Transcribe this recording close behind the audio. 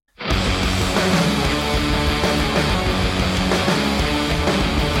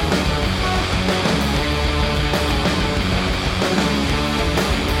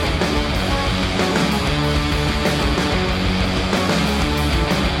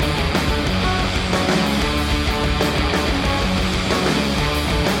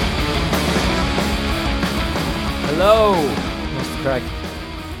Hello, what's the crack?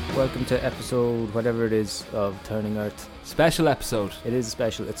 Welcome to episode whatever it is of Turning Earth. Special episode. It is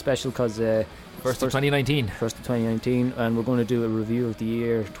special. It's special because First of 2019. First of 2019, and we're going to do a review of the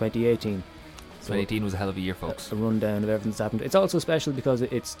year 2018. 2018 was a hell of a year, folks. A rundown of everything that's happened. It's also special because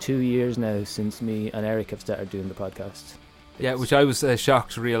it's 2 years now since me and Eric have started doing the podcast. Yeah, which I was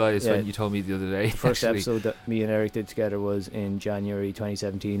shocked to realise when you told me the other day. The first episode that me and Eric did together was in January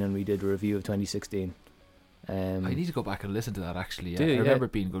 2017, and we did a review of 2016. I need to go back and listen to that actually. I remember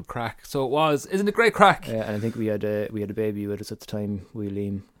it being good crack. So it was. Isn't it great crack? And I think we had a baby with us at the time,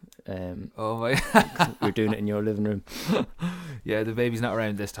 Liam. Oh my! We were doing it in your living room. Yeah, the baby's not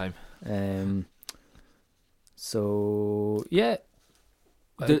around this time. So yeah,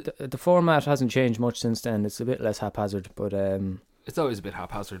 the format hasn't changed much since then. It's a bit less haphazard, but it's always a bit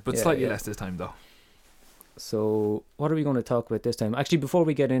haphazard, but slightly less this time though. So what are we going to talk about this time? Actually, before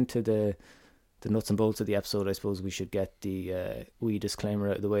we get into the nuts and bolts of the episode, I suppose we should get the wee disclaimer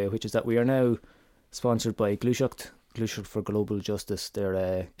out of the way, which is that we are now sponsored by Glúiseacht for Global Justice. They're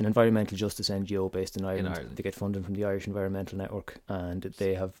an environmental justice NGO based in Ireland. They get funding from the Irish Environmental Network, and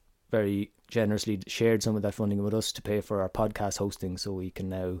they have very generously shared some of that funding with us to pay for our podcast hosting, so we can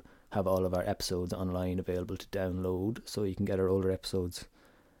now have all of our episodes online available to download, so you can get our older episodes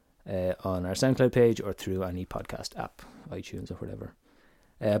on our SoundCloud page or through any podcast app, iTunes or whatever.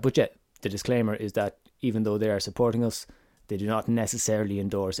 But yeah, the disclaimer is that even though they are supporting us, they do not necessarily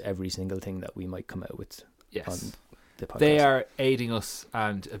endorse every single thing that we might come out with on the podcast. They are aiding us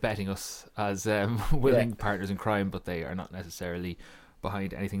and abetting us as willing partners in crime, but they are not necessarily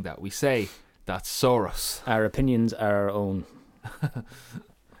behind anything that we say. That's Soros. Our opinions are our own. That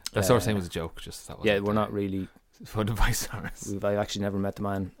Soros thing was a joke. Just that. We're not really funded by Soros. I've actually never met the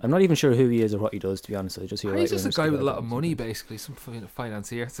man. I'm not even sure who he is or what he does, to be honest. I just hear he's just a guy with a lot of money, basically, some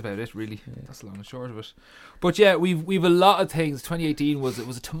financier. That's about it, really. Yeah. That's the long and short of it. But yeah, we've a lot of things. 2018 was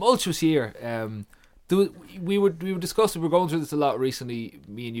a tumultuous year. We were discussing. We were going through this a lot recently.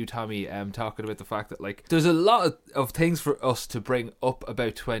 Me and you, Tommy, talking about the fact that like there's a lot of things for us to bring up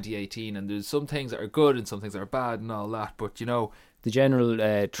about 2018, and there's some things that are good and some things that are bad and all that. But you know, the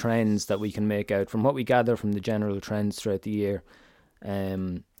general trends that we can make out from what we gather from the general trends throughout the year.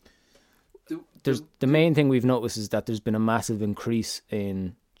 The main thing we've noticed is that there's been a massive increase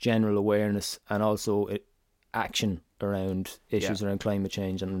in general awareness and also action around issues around climate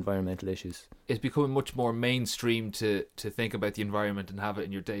change and environmental issues. It's becoming much more mainstream to think about the environment and have it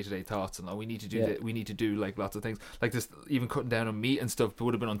in your day-to-day thoughts, and we need to do we need to do like lots of things like this. Even cutting down on meat and stuff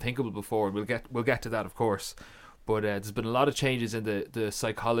would have been unthinkable before. We'll get to that, of course, but there's been a lot of changes in the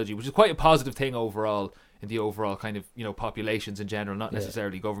psychology, which is quite a positive thing overall in the overall kind of populations in general, not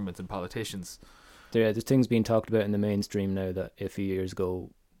necessarily governments and politicians. There's things being talked about in the mainstream now that a few years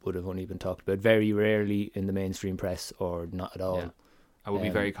ago would have only been talked about very rarely in the mainstream press or not at all. Yeah. I would be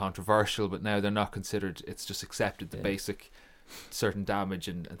very controversial, but now they're not considered. It's just accepted the basic certain damage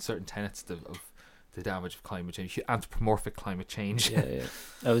and certain tenets of the damage of climate change, anthropomorphic climate change.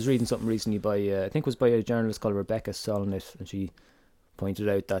 I was reading something recently by I think it was by a journalist called Rebecca Solnit, and she pointed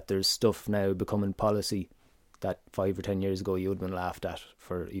out that there's stuff now becoming policy that 5 or 10 years ago you would have been laughed at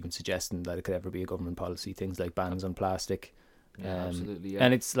for even suggesting that it could ever be a government policy. Things like bans on plastic. Absolutely,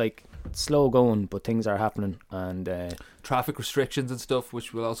 and it's like slow going, but things are happening, and traffic restrictions and stuff,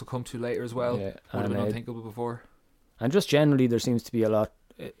 which we'll also come to later as well. Would have been unthinkable before. And just generally, there seems to be a lot,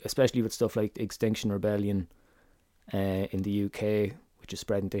 especially with stuff like Extinction Rebellion in the UK, which is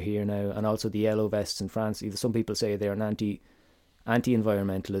spreading to here now, and also the Yellow Vests in France. Either some people say they're an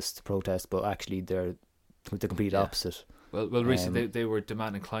anti-environmentalist protest, but actually they're the complete opposite. Well, recently they were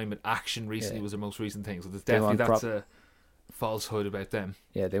demanding climate action. Recently was their most recent thing, so there's definitely a falsehood about them.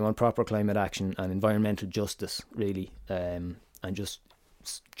 Yeah, they want proper climate action and environmental justice, really, and just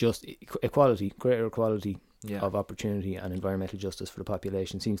equality, greater equality of opportunity and environmental justice for the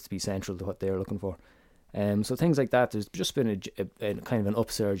population seems to be central to what they're looking for. So things like that. There's just been a kind of an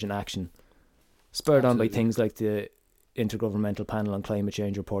upsurge in action, spurred on by things like the Intergovernmental Panel on Climate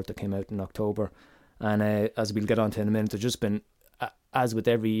Change report that came out in October, and as we'll get on to in a minute, there's just been, as with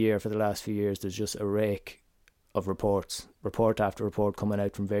every year for the last few years, there's just a rake of report after report coming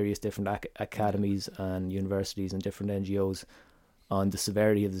out from various different academies and universities and different NGOs on the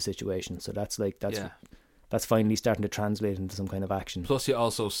severity of the situation. So that's finally starting to translate into some kind of action. Plus you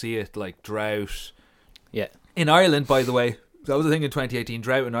also see it like drought. Yeah. In Ireland, by the way, that was the thing in 2018,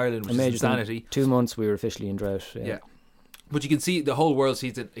 drought in Ireland, which is insanity. 2 months we were officially in drought. Yeah. But you can see the whole world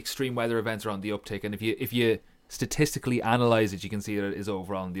sees that extreme weather events are on the uptick, and if you statistically analyse it, you can see that it is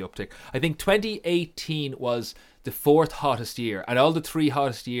overall on the uptick. I think 2018 was the 4th hottest year, and all the 3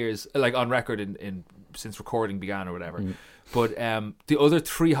 hottest years, like on record in since recording began or whatever. Mm. But the other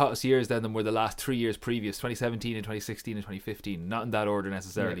 3 hottest years then were the last 3 years previous, 2017 and 2016 and 2015, not in that order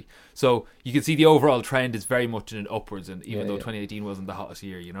necessarily. Yeah. So you can see the overall trend is very much in an upwards, and even Yeah, though yeah. 2018 wasn't the hottest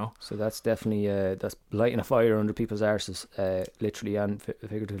year, you know. So that's definitely that's lighting a fire under people's arses, literally and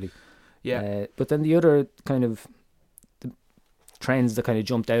figuratively. Yeah. But then the other kind of the trends that kind of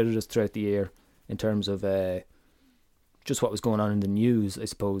jumped out at us throughout the year in terms of just what was going on in the news, I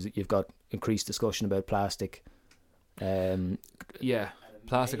suppose you've got increased discussion about plastic. Yeah,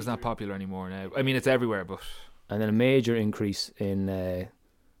 plastic is not popular anymore now. I mean, it's everywhere, but And then a major increase in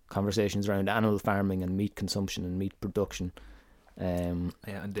conversations around animal farming and meat consumption and meat production.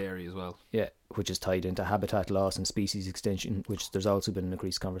 and dairy as well. Yeah, which is tied into habitat loss and species extinction, which there's also been an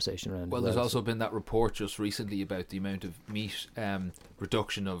increased conversation around. Well, there's also been that report just recently about the amount of meat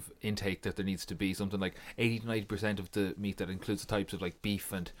reduction of intake that there needs to be. Something like 80 to 90% of the meat that includes the types of like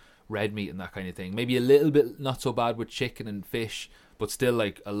beef and red meat and that kind of thing. Maybe a little bit not so bad with chicken and fish, but still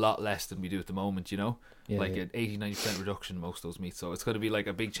like a lot less than we do at the moment, you know? Yeah, like yeah. an 80-90% reduction in most of those meats. So it's going to be like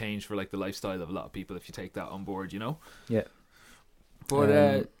a big change for like the lifestyle of a lot of people if you take that on board, you know? Yeah.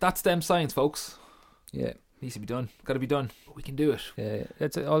 But that's STEM science, folks. Yeah. Needs to be done. Got to be done. But we can do it. Yeah,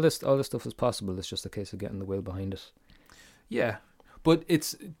 it's all this stuff is possible. It's just a case of getting the will behind it. Yeah. But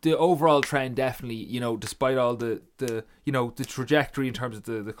it's the overall trend, definitely, you know, despite all the you know, the trajectory in terms of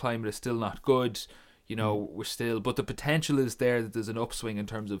the climate is still not good. You know, we're still, but the potential is there that there's an upswing in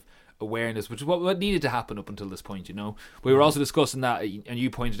terms of awareness, which is what needed to happen up until this point, you know. We were also discussing that, and you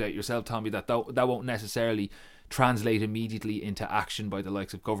pointed out yourself, Tommy, that won't necessarily translate immediately into action by the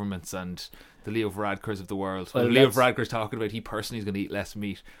likes of governments and the Leo Varadkars of the world. Well, Leo Varadkar's talking about he personally is going to eat less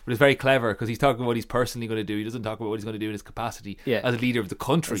meat, but it's very clever because he's talking about what he's personally going to do. He doesn't talk about what he's going to do in his capacity as a leader of the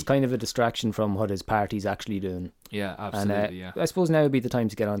country. It's kind of a distraction from what his party's actually doing. Yeah, absolutely. And I suppose now would be the time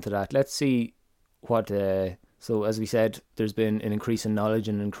to get onto that. Let's see what so as we said, there's been an increase in knowledge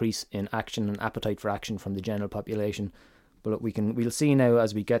and an increase in action and appetite for action from the general population. But we'll see now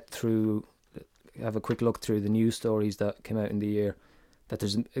as we get through, have a quick look through the news stories that came out in the year, that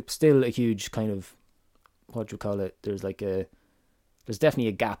there's still a huge kind of, what do you call it, there's definitely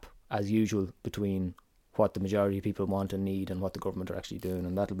a gap as usual between what the majority of people want and need and what the government are actually doing,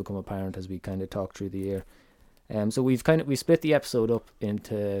 and that'll become apparent as we kind of talk through the year. So we split the episode up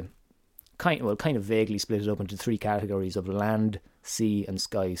into kind of vaguely split it up into 3 categories of land, sea and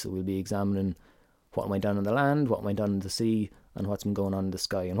sky. So we'll be examining what went on in the land, what went on in the sea, and what's been going on in the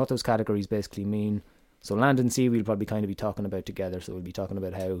sky, and what those categories basically mean. So land and sea we'll probably kind of be talking about together. So we'll be talking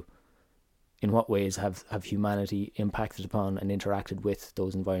about how, in what ways have humanity impacted upon and interacted with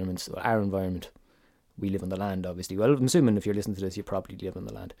those environments, or our environment. We live on the land, obviously. Well, I'm assuming if you're listening to this, you probably live on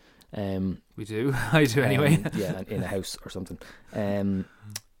the land. We do. I do anyway. Yeah, in a house or something.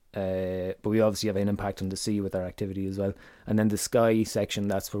 But we obviously have an impact on the sea with our activity as well. And then the sky section,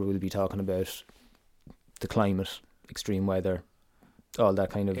 that's where we'll be talking about the climate, extreme weather, all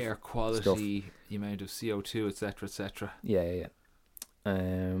that kind of air quality, stuff. The amount of CO2, etc., etc. Yeah.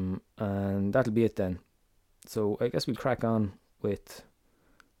 And that'll be it then. So I guess we'll crack on with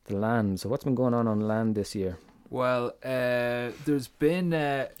the land. So what's been going on land this year? Well, there's been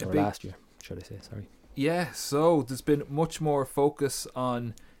last year, should I say? Sorry. Yeah, so there's been much more focus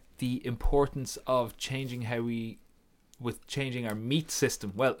on the importance of changing changing our meat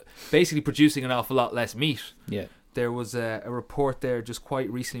system. Well, basically producing an awful lot less meat. Yeah. There was a report there just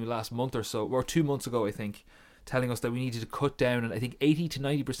quite recently, last month or so, or 2 months ago, I think, telling us that we needed to cut down, and I think 80 to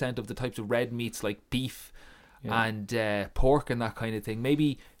 90% of the types of red meats like beef and pork and that kind of thing.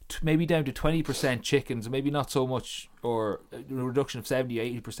 Maybe down to 20% chickens, maybe not so much, or a reduction of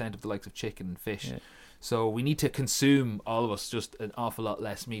 70-80% of the likes of chicken and fish. Yeah. So we need to consume, all of us, just an awful lot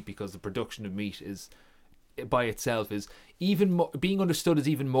less meat, because the production of meat is, by itself, is even being understood as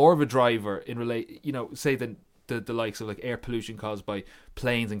even more of a driver in say than the likes of like air pollution caused by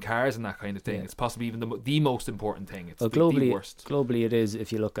planes and cars and that kind of thing. Yeah. It's possibly even the most important thing. It's globally, the worst. Globally, it is.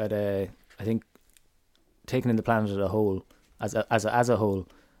 If you look at, I think, taking in the planet as a whole, as a whole.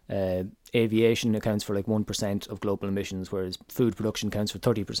 Aviation accounts for like 1% of global emissions, whereas food production counts for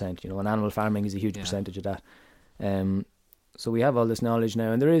 30%. And animal farming is a huge percentage of that. So we have all this knowledge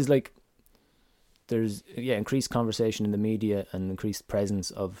now, and there's increased conversation in the media and increased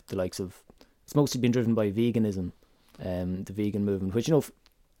presence of the likes of. It's mostly been driven by veganism, the vegan movement, which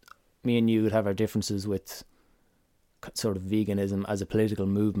me and you would have our differences with, sort of veganism as a political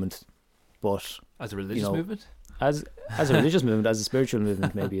movement, but as a religious movement. As a religious movement, as a spiritual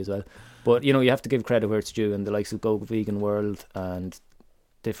movement maybe as well. But, you have to give credit where it's due, and the likes of Go Vegan World and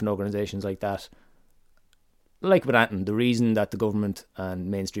different organisations like that. Like with Anton, the reason that the government and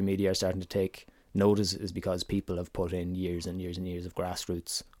mainstream media are starting to take notice is because people have put in years and years and years of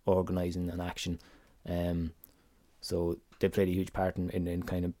grassroots organising and action. So they played a huge part in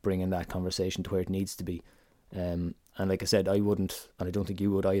kind of bringing that conversation to where it needs to be. And like I said, I wouldn't, and I don't think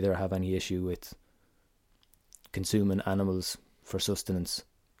you would either, have any issue with consuming animals for sustenance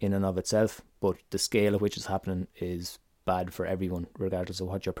in and of itself, but the scale at which it's happening is bad for everyone, regardless of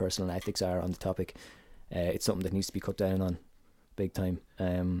what your personal ethics are on the topic. It's something that needs to be cut down on big time.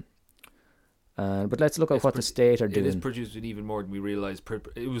 But let's look at what the state are doing. It is producing even more than we realised.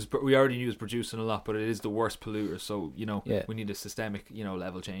 We already knew it was producing a lot, but it is the worst polluter. So we need a systemic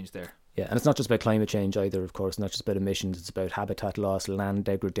level change there. Yeah, and it's not just about climate change either. Of course, not just about emissions. It's about habitat loss, land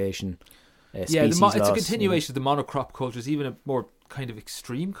degradation. It's a continuation of the monocrop culture. It's even a more kind of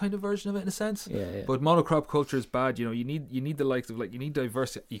extreme kind of version of it in a sense. Yeah. But monocrop culture is bad. You need the likes of you need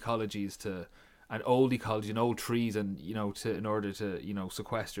diverse ecologies and old ecology and old trees and in order to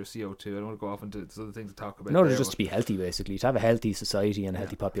sequester CO2. I don't want to go off into other things to talk about. In order just to be healthy, basically, to have a healthy society and a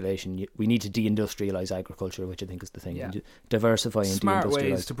healthy population, we need to deindustrialize agriculture, which I think is the thing. Yeah. Diversify and smart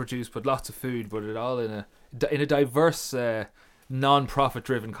deindustrialize. ways to produce, but lots of food, but it all in a diverse, non-profit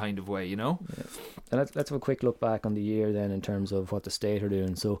driven kind of way. Yeah. And let's have a quick look back on the year then in terms of what the state are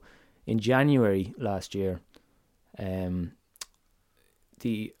doing. So, in January last year,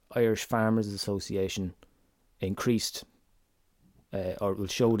 the Irish Farmers Association increased, or will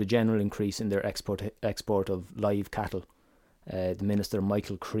show the general increase in their export of live cattle. The Minister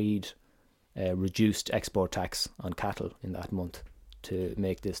Michael Creed reduced export tax on cattle in that month to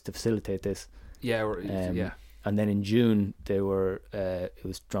facilitate this. Yeah. And then in June, it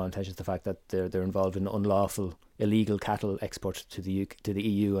was drawn attention to the fact that they're involved in unlawful, illegal cattle export to the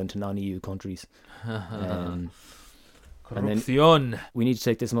EU and to non-EU countries. And then we need to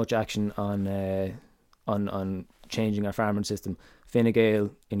take this much action on changing our farming system. Fine Gael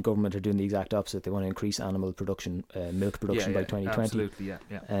in government are doing the exact opposite. They want to increase animal production, milk production by 2020. Absolutely, yeah.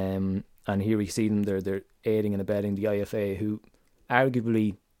 And here we see them. They're aiding and abetting the IFA, who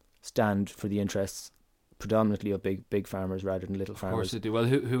arguably stand for the interests predominantly of big farmers rather than little farmers. Of course they do. Well,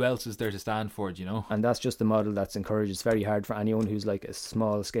 who else is there to stand for it? And that's just the model that's encouraged. It's very hard for anyone who's like a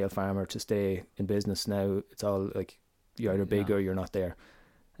small scale farmer to stay in business now. It's all like, you're either big or you're not there.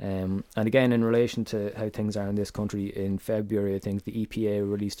 And again, in relation to how things are in this country, in February, I think the EPA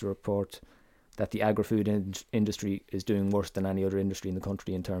released a report that the agri-food industry is doing worse than any other industry in the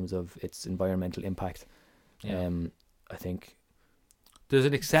country in terms of its environmental impact. I think there's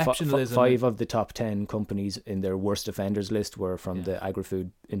an exceptionalism. 5 of the top 10 companies in their worst offenders list were from the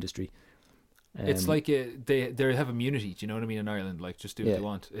agri-food industry. It's like they have immunity. Do you know what I mean? In Ireland, like, just do what they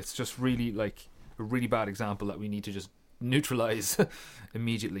want. It's just really like a really bad example that we need to just neutralize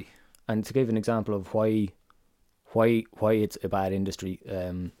immediately. And to give an example of why it's a bad industry,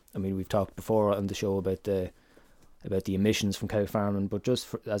 I mean, we've talked before on the show about the emissions from cow farming, but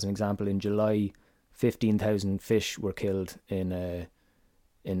just as an example, in July, 15,000 fish were killed in an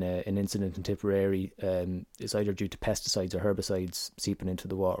incident in Tipperary. It's either due to pesticides or herbicides seeping into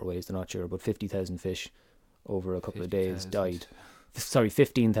the waterways, they're not sure, but 50,000 fish over a couple of days died. Sorry,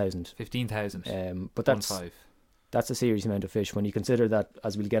 15,000. 15,000. But that's a serious amount of fish when you consider that,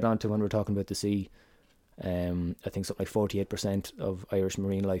 as we'll get onto when we're talking about the sea. I think something like 48% of Irish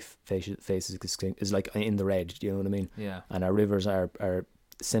marine life faces is like in the red. Do you know what I mean? Yeah. And our rivers are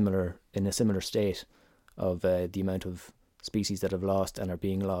similar, in a similar state of the amount of species that have lost and are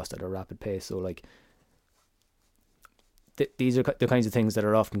being lost at a rapid pace. So like these are the kinds of things that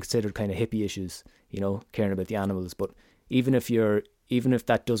are often considered kind of hippie issues, caring about the animals. But even if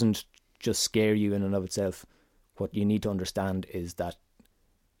that doesn't just scare you in and of itself, what you need to understand is that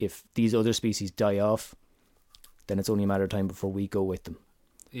if these other species die off, then it's only a matter of time before we go with them.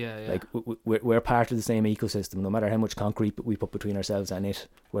 Yeah. Like we're part of the same ecosystem. No matter how much concrete we put between ourselves and it,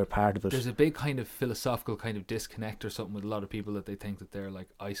 we're part of it. There's a big kind of philosophical kind of disconnect or something with a lot of people, that they think that they're like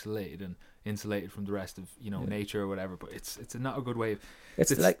isolated and insulated from the rest of nature or whatever. But it's not a good way.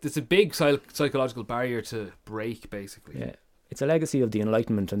 It's a big psychological barrier to break, basically. Yeah, it's a legacy of the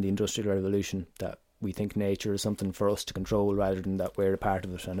Enlightenment and the Industrial Revolution, that we think nature is something for us to control rather than that we're a part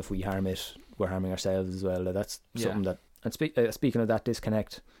of it, and if we harm it, we're harming ourselves as well. That's something that. And speaking of that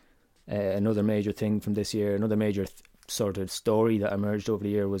disconnect, another major thing from this year, another major sort of story that emerged over the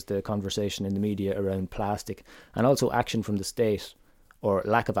year, was the conversation in the media around plastic, and also action from the state, or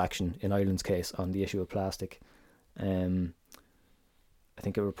lack of action in Ireland's case, on the issue of plastic. I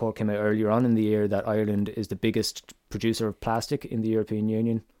think a report came out earlier on in the year that Ireland is the biggest producer of plastic in the European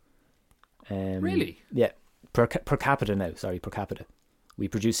Union. Really? Yeah, per capita now. Sorry, per capita, we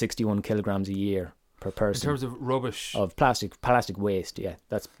produce 61 kilograms a year per In person terms of rubbish, of plastic waste. Yeah,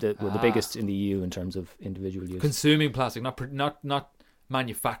 that's we're the biggest in the EU in terms of individual use. consuming plastic, not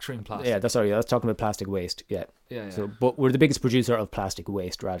manufacturing plastic. Yeah, that's sorry. I was talking about plastic waste. Yeah. Yeah. So, but we're the biggest producer of plastic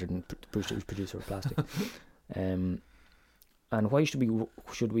waste rather than producer of plastic. And why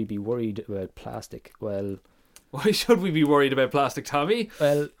should we be worried about plastic? Well, why should we be worried about plastic, Tommy?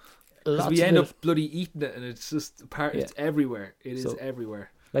 Well, because we end up bloody eating it, and it's just It's everywhere. It is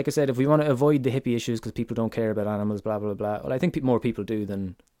everywhere. Like I said, if we want to avoid the hippie issues because people don't care about animals, blah blah blah. Well, I think more people do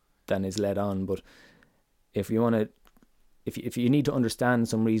than is led on. But if you want to, if you need to understand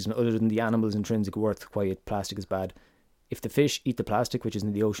some reason other than the animal's intrinsic worth why plastic is bad, if the fish eat the plastic which is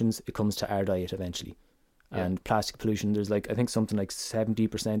in the oceans, it comes to our diet eventually. Yeah. And plastic pollution, there's I think something like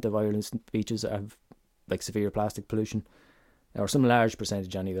 70% of Ireland's beaches have severe plastic pollution, or some large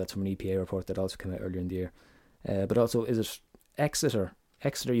percentage anyway. That's from an EPA report that also came out earlier in the year. But also, is it Exeter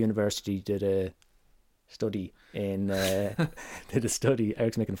University did a study in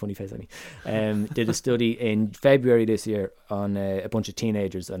Eric's making a funny face at me. Did a study in February this year on a bunch of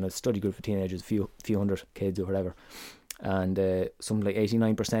teenagers, and a study group of teenagers, a few hundred kids or whatever, and something like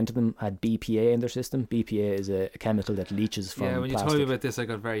 89% of them had BPA in their system. BPA is a chemical that leaches from when you plastic. told me about this, I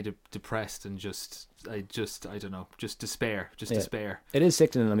got very depressed and I don't know, just despair. Despair. It is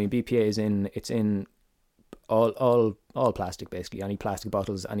sickening. I mean, BPA is in all plastic, basically. Any plastic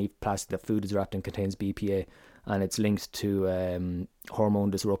bottles, any plastic that food is wrapped in contains BPA, and it's linked to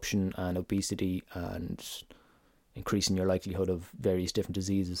hormone disruption and obesity and increasing your likelihood of various different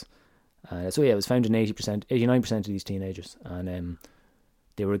diseases. It was found in 89% of these teenagers, and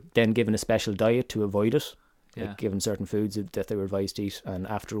they were then given a special diet to avoid it, given certain foods that they were advised to eat, and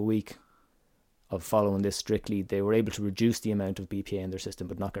after a week of following this strictly, they were able to reduce the amount of BPA in their system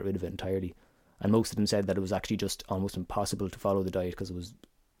but not get rid of it entirely. And most of them said that it was actually just almost impossible to follow the diet because it was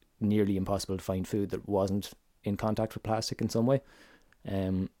nearly impossible to find food that wasn't in contact with plastic in some way.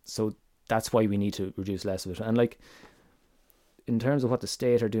 So that's why we need to reduce less of it. And in terms of what the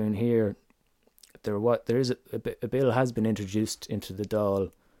state are doing here, there is a bill has been introduced into the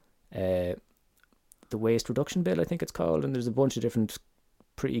Dáil, the Waste Reduction Bill, I think it's called, and there's a bunch of different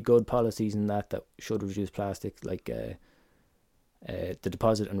pretty good policies in that should reduce plastic, like the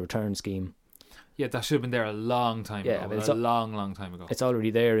deposit and return scheme. Yeah, that should have been there a long time ago. It's a long time ago. It's already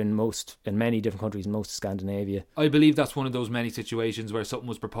there in many different countries, in most of Scandinavia. I believe that's one of those many situations where something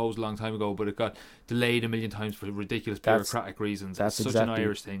was proposed a long time ago, but it got delayed a million times for ridiculous bureaucratic reasons. That's such an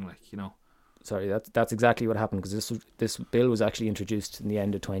Irish thing, Sorry, that's exactly what happened, because this bill was actually introduced in the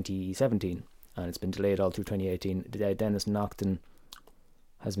end of 2017, and it's been delayed all through 2018. Dennis Naughton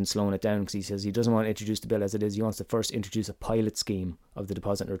has been slowing it down because he says he doesn't want to introduce the bill as it is. He wants to first introduce a pilot scheme of the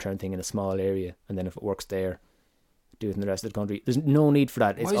deposit and return thing in a small area, and then if it works there, do it in the rest of the country. There's no need for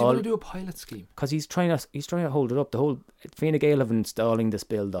that. Why does he want to do a pilot scheme? Because he's trying to hold it up. The whole Fine Gael have been installing this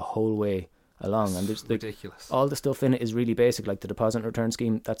bill the whole way along, and there's ridiculous. All the stuff in it is really basic, like the deposit and return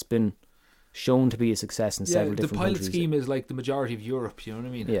scheme. That's been shown to be a success in several different countries. The pilot scheme is like the majority of Europe. You know what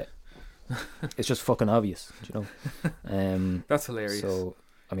I mean? Yeah. It's just fucking obvious, That's hilarious. So,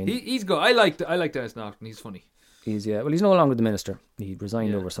 I mean, he's good. I like Dennis Naughton. He's funny. He's he's no longer the minister. He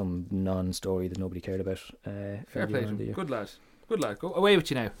resigned over some non-story that nobody cared about. Fair play to him. Good lad. Go away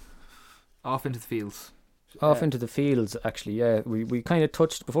with you now. Off into the fields. Into the fields, actually. Yeah, we kind of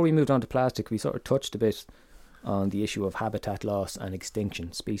touched before we moved on to plastic. We sort of touched a bit on the issue of habitat loss and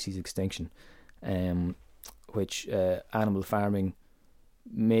extinction, species extinction, which animal farming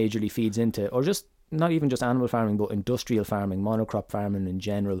majorly feeds into, or just not even just animal farming, but industrial farming, monocrop farming in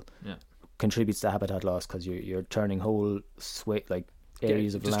general, contributes to habitat loss, because you're turning whole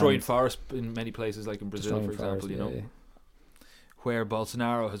areas of destroying land. forests in many places, like in Brazil, for example. Where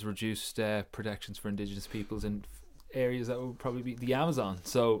Bolsonaro has reduced protections for indigenous peoples in areas that would probably be the Amazon.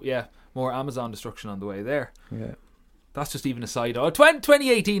 So more Amazon destruction on the way there. Yeah, that's just even a side.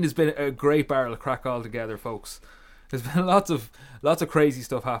 2018 has been a great barrel of crack altogether, folks. There's been lots of crazy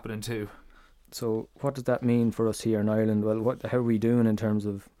stuff happening too. So what does that mean for us here in Ireland? Well, how are we doing in terms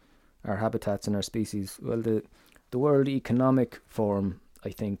of our habitats and our species? Well, the World Economic Forum,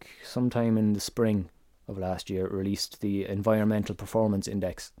 I think, sometime in the spring of last year, released the Environmental Performance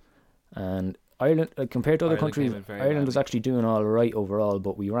Index, and Ireland, compared to other countries, Ireland was actually doing all right overall,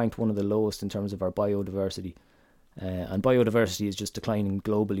 but we ranked one of the lowest in terms of our biodiversity, and biodiversity is just declining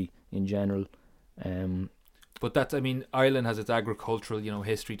globally in general. But that's, Ireland has its agricultural,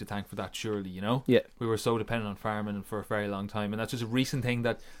 history to thank for that, surely, Yeah. We were so dependent on farming for a very long time, and that's just a recent thing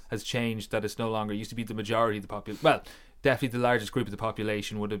that has changed, that it's no longer, it used to be the majority of the population. Well, definitely the largest group of the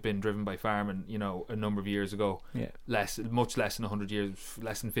population would have been driven by farming, a number of years ago. Yeah. Much less than 100 years,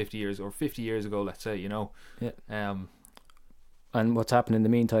 less than 50 years, or 50 years ago, let's say, Yeah. And what's happened in the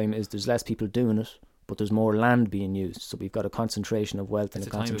meantime is there's less people doing it, but there's more land being used. So we've got a concentration of wealth and a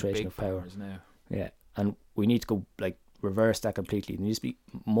concentration of power. Now. Yeah. And we need to go reverse that completely. There needs to be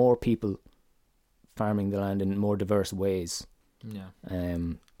more people farming the land in more diverse ways. Yeah.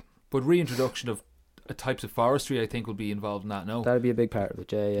 But reintroduction of types of forestry, I think, will be involved in that. No, that'll be a big part of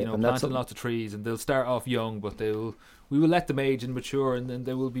it. Yeah. And planting lots of trees, and they'll start off young, but we will let them age and mature, and then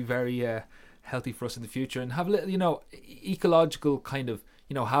they will be very healthy for us in the future, and have a little, ecological kind of,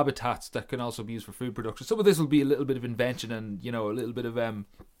 habitats that can also be used for food production. Some of this will be a little bit of invention and, a little bit of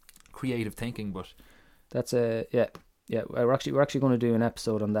creative thinking, but that's yeah. We're actually going to do an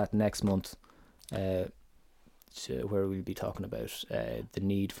episode on that next month, where we'll be talking about the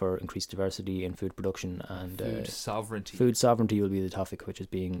need for increased diversity in food production and food sovereignty. Food sovereignty will be the topic, which is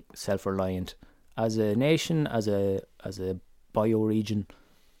being self-reliant as a nation, as a bioregion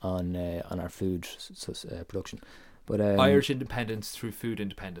on our food production. But Irish independence through food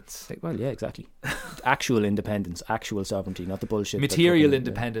independence. Well, yeah, exactly. Actual independence, actual sovereignty, not the bullshit. Material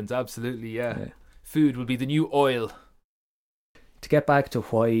independence, absolutely, yeah. Food will be the new oil. To get back to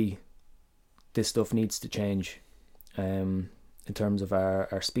why this stuff needs to change, in terms of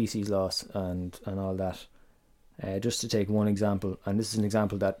our species loss and all that. Just to take one example, and this is an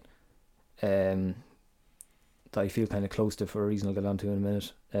example that I feel kind of close to for a reason I'll get on to in a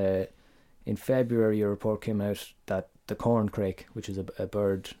minute. In February, a report came out that the corncrake, which is a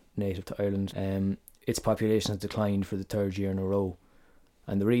bird native to Ireland, its population has declined for the third year in a row.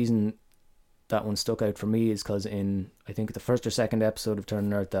 And the reason that one stuck out for me is because in, I think, the first or second episode of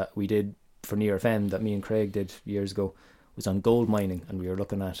Turning Earth that we did for Near FM, that me and Craig did years ago, was on gold mining, and we were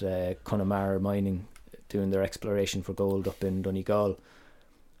looking at Connemara mining, doing their exploration for gold up in Donegal.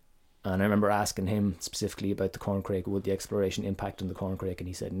 And I remember asking him specifically about the corncrake, would the exploration impact on the corncrake, and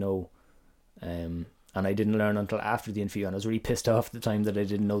he said no. And I didn't learn until after the interview, and I was really pissed off at the time that I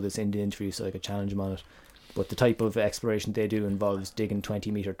didn't know this in the interview, so I could challenge him on it. But the type of exploration they do involves digging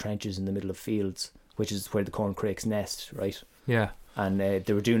 20-metre trenches in the middle of fields, which is where the corncrakes nest, right? Yeah. And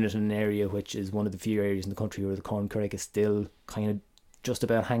they were doing it in an area which is one of the few areas in the country where the corncrake is still kind of just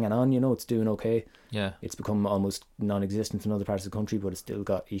about hanging on, it's doing okay. Yeah. It's become almost non-existent in other parts of the country, but it's still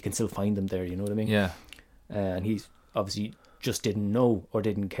you can still find them there, you know what I mean? Yeah. And he obviously just didn't know or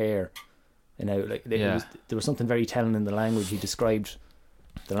didn't care. And now, there was something very telling in the language. He described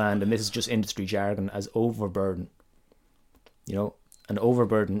the land, and this is just industry jargon, as overburden. An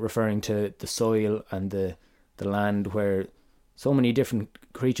overburden referring to the soil and the land where so many different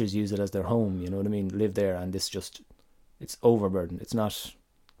creatures use it as their home, you know what I mean, live there, and it's overburden. It's not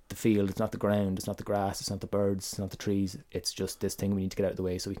the field, it's not the ground, it's not the grass, it's not the birds, it's not the trees, it's just this thing we need to get out of the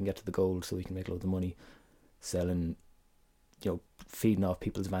way so we can get to the gold, so we can make loads of money selling, feeding off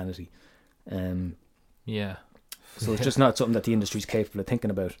people's vanity. Yeah. So it's just not something that the industry's capable of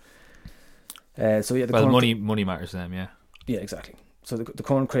thinking about. Money matters to them, yeah. Yeah, exactly. So the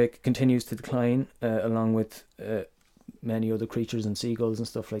corncrake continues to decline, along with many other creatures and seagulls and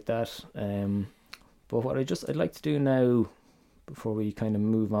stuff like that. But what I'd like to do now, before we kind of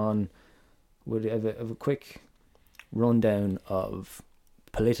move on, would have a quick rundown of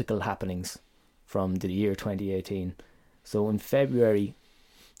political happenings from the year 2018. So in February,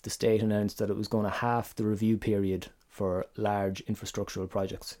 the state announced that it was going to halve the review period for large infrastructural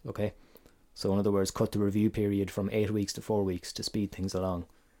projects. Okay, so in other words, cut the review period from 8 weeks to 4 weeks to speed things along.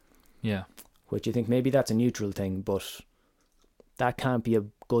 Yeah. Which you think maybe that's a neutral thing, but that can't be a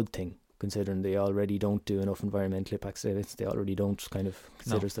good thing, considering they already don't do enough environmental impact statements. They already don't kind of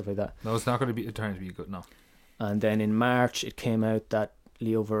consider stuff like that. No, it's not going to be trying to be good. No. And then in March, it came out that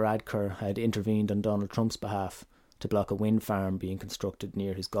Leo Varadkar had intervened on Donald Trump's behalf to block a wind farm being constructed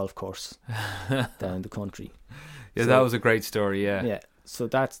near his golf course down the country. Yeah, so, that was a great story. Yeah. Yeah. So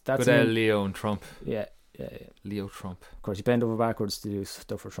that's good. Leo and Trump. Yeah. Leo Trump. Of course, he bent over backwards to do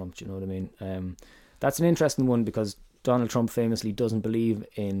stuff for Trump. Do you know what I mean? That's an interesting one because Donald Trump famously doesn't believe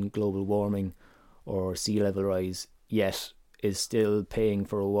in global warming or sea level rise, yet is still paying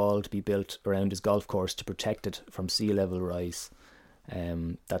for a wall to be built around his golf course to protect it from sea level rise.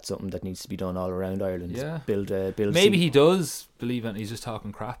 That's something that needs to be done all around Ireland. Yeah. Build. Maybe he does believe in it. He's just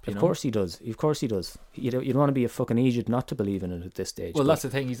talking crap. Of course he does. Of course he does. You don't want to be a fucking idiot not to believe in it at this stage. Well, that's the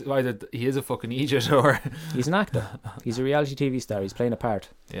thing. He's either he is a fucking idiot or he's an actor. He's a reality TV star. He's playing a part.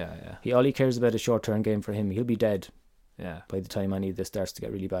 Yeah. All he cares about is short-term game for him. He'll be dead. Yeah. By the time any of this starts to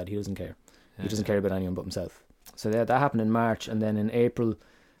get really bad, he doesn't care. He doesn't care about anyone but himself. So that happened in March, and then in April,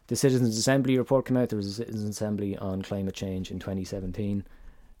 The Citizens Assembly report came out. There was a Citizens Assembly on climate change in 2017.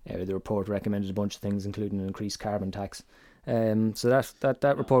 The report recommended a bunch of things, including an increased carbon tax. So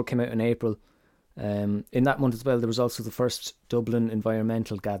that report came out in April. In that month as well, there was also the first Dublin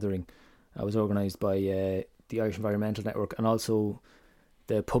Environmental Gathering. It was organised by the Irish Environmental Network and also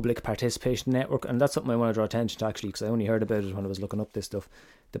the Public Participation Network. And that's something I want to draw attention to, actually, because I only heard about it when I was looking up this stuff.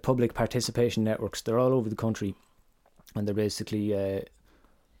 The Public Participation Networks, they're all over the country. And they're basically,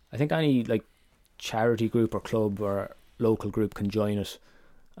 I think any like charity group or club or local group can join it.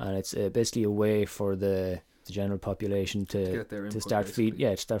 And it's basically a way for the general population to start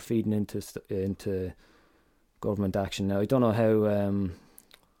feeding into government action. Now I don't know how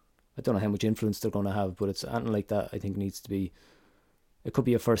much influence they're going to have, but it's something like that. I think needs to be. It could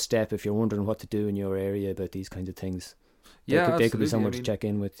be a first step if you're wondering what to do in your area about these kinds of things. They could be somewhere to check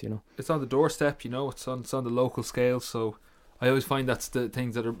in with. It's on the doorstep. It's on the local scale. So I always find that's the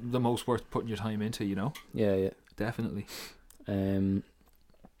things that are the most worth putting your time into. Yeah, definitely. And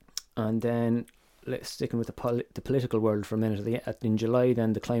then sticking with the political world for a minute. In July,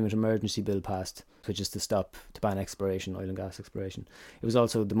 then the Climate Emergency Bill passed, which is to ban exploration, oil and gas exploration. It was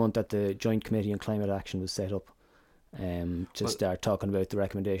also the month that the Joint Committee on Climate Action was set up to start talking about the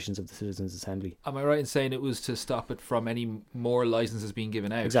recommendations of the Citizens Assembly. Am I right in saying it was to stop it from any more licences being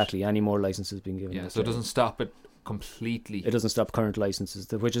given out? Exactly, any more licences being given out. Yeah, so it doesn't stop it completely. It doesn't stop current licences,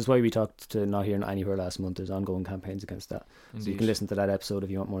 which is why we talked to Not Here Anywhere last month. There's ongoing campaigns against that. Indeed. So you can listen to that episode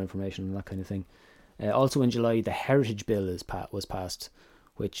if you want more information on that kind of thing. Also in July, the Heritage Bill was passed,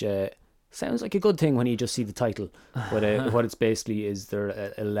 which sounds like a good thing when you just see the title. But what it's basically is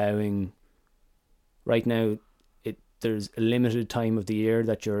they're allowing, right now, there's a limited time of the year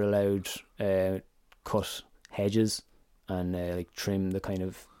that you're allowed cut hedges and like trim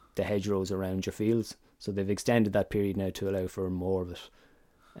the hedgerows around your fields. So they've extended that period now to allow for more of it,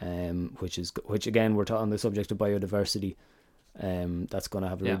 which again, we're on the subject of biodiversity. That's going to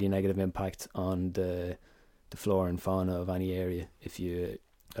have a really negative impact on the flora and fauna of any area if you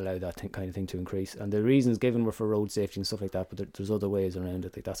allow that kind of thing to increase. And the reasons given were for road safety and stuff like that, but there's other ways around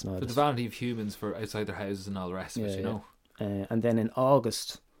it. Like that's not the vanity of humans for outside their houses and all the rest of it. And then in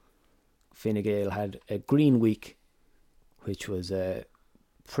August, Fine Gael had a Green Week, which was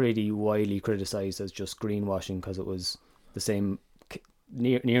pretty widely criticised as just greenwashing because it was the same,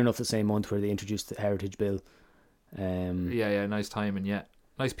 near enough the same month where they introduced the Heritage Bill. Nice timing,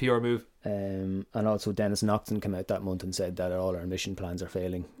 nice PR move. And also Denis Naughton came out that month and said that all our emission plans are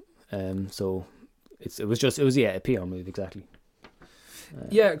failing. So it was a PR move, exactly.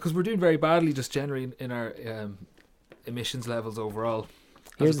 Because we're doing very badly just generally in our emissions levels overall.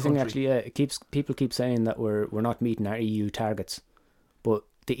 Here's the thing, actually, people keep saying that we're not meeting our EU targets, but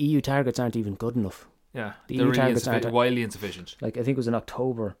the EU targets aren't even good enough. Yeah, the EU targets aren't wildly insufficient. Like I think it was in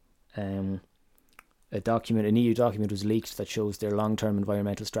October, an EU document was leaked that shows their long-term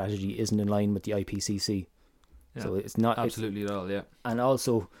environmental strategy isn't in line with the IPCC. Yeah, so it's not absolutely at all. Yeah, and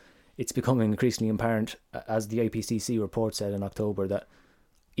also it's becoming increasingly apparent, as the IPCC report said in October, that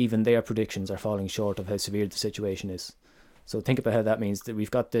even their predictions are falling short of how severe the situation is. So think about how that means that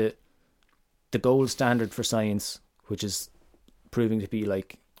we've got the gold standard for science, which is proving to be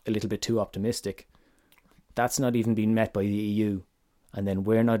like a little bit too optimistic. That's not even being met by the EU, and then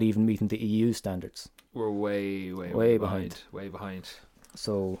we're not even meeting the EU standards. We're way behind. Way behind.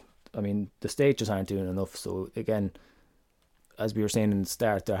 So I mean, the state just aren't doing enough. So again, as we were saying in the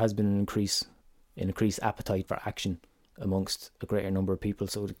start, there has been an increased appetite for action amongst a greater number of people.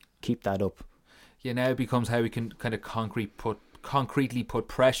 So to keep that up. Yeah, now it becomes how we can kind of concretely put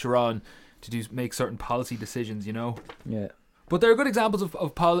pressure on to make certain policy decisions, Yeah. But there are good examples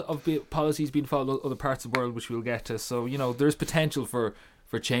of policies being followed in other parts of the world, which we'll get to. So, there's potential for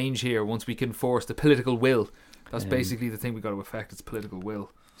change here once we can force the political will. That's basically the thing we've got to affect, it's political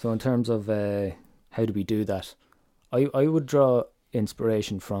will. So in terms of how do we do that, I would draw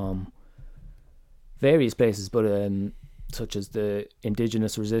inspiration from various places, but such as the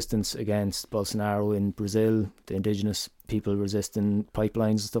indigenous resistance against Bolsonaro in Brazil, the indigenous people resisting pipelines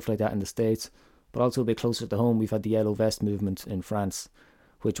and stuff like that in the States, but also a bit closer to home, we've had the Yellow Vest movement in France,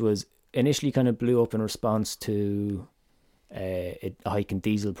 which was initially kind of blew up in response to a hike in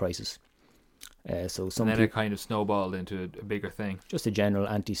diesel prices. And then it kind of snowballed into a bigger thing. Just a general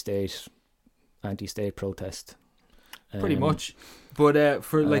anti-state protest. Pretty much. But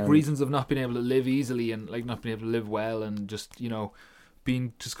for reasons of not being able to live easily and like not being able to live well and just,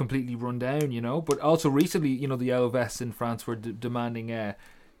 being just completely run down, But also recently, the Yellow Vests in France were demanding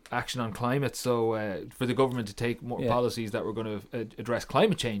action on climate, so for the government to take more policies that were going to address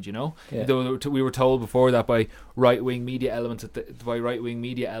climate change, you know. Though we were told before that by right-wing media elements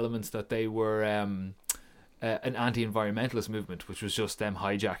that they were an anti-environmentalist movement, which was just them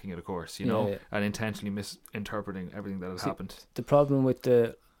hijacking it, of course, you know, and intentionally misinterpreting everything that had happened. The problem with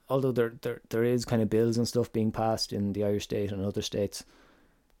although there is kind of bills and stuff being passed in the Irish state and other states,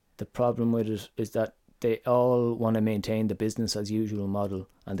 the problem with it is that they all want to maintain the business as usual model,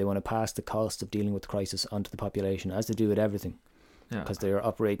 and they want to pass the cost of dealing with the crisis onto the population, as they do with everything, because they are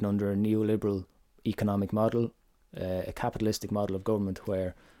operating under a neoliberal economic model, a capitalistic model of government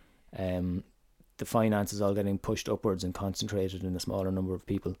where the finance is all getting pushed upwards and concentrated in a smaller number of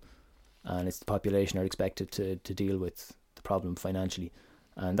people, and it's the population are expected to deal with the problem financially.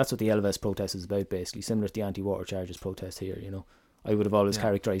 And that's what the LVS protest is about, basically, similar to the anti-water charges protest here, you know. I would have always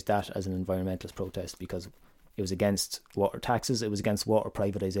characterised that as an environmentalist protest because it was against water taxes, it was against water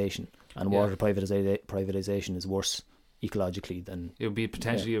privatisation, and water privatisation is worse ecologically than... It would be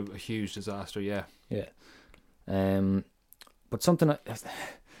potentially a huge disaster, but something...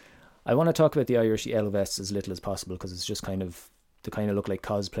 I want to talk about the Irish LVS as little as possible because it's just kind of... They kind of look like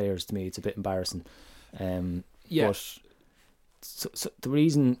cosplayers to me. It's a bit embarrassing. But so the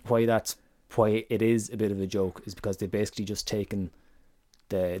reason why it is a bit of a joke is because they've basically just taken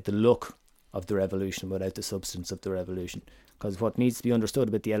the look of the revolution without the substance of the revolution. Because what needs to be understood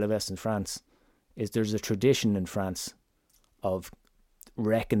about the LVS in France is there's a tradition in France of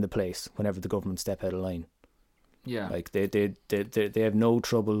wrecking the place whenever the government step out of line. Yeah, like they have no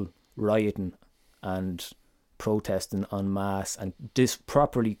trouble rioting and protesting en masse and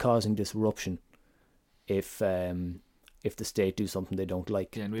properly causing disruption if the state do something they don't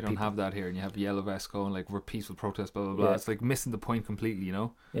like. Yeah, and we don't have that here. And you have the yellow vest going like, we're peaceful protest, blah blah blah. It's like missing the point completely, you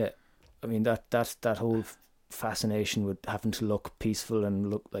know. Yeah, I mean that whole fascination with having to look peaceful and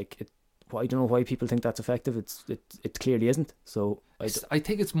look like it. I don't know why people think that's effective. It clearly isn't. So I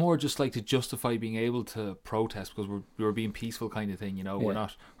think it's more just like to justify being able to protest because we're being peaceful kind of thing, you know. We're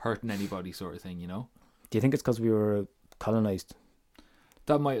not hurting anybody, sort of thing, you know. Do you think it's because we were colonised?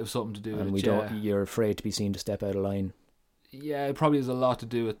 That might have something to do with it. You're afraid to be seen to step out of line. Yeah, it probably has a lot to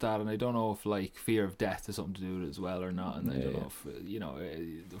do with that, and I don't know if like fear of death has something to do with it as well or not. And I don't know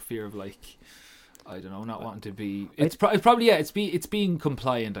if the fear of like, I don't know, not wanting to be. It's probably it's being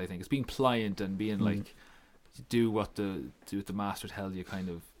compliant. I think it's being pliant and being like do what the master tells you kind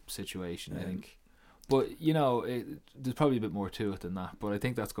of situation. I think, but you know, there's probably a bit more to it than that. But I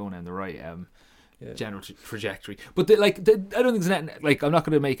think that's going in the right general trajectory. But I don't think it's like, I'm not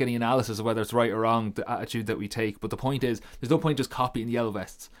going to make any analysis of whether it's right or wrong, the attitude that we take, but the point is there's no point just copying the yellow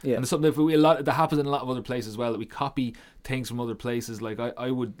vests. And it's something that happens in a lot of other places as well, that we copy things from other places. Like I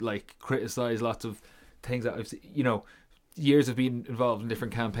would like criticize lots of things that I've seen, you know, years of being involved in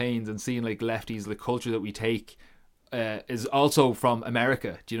different campaigns and seeing like lefties, the culture that we take is also from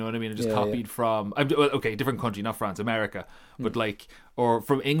America. Do you know what I mean? Just copied from different country, not France, America, but like, or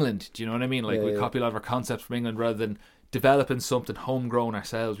from England. Do you know what I mean? Like we copy a lot of our concepts from England rather than developing something homegrown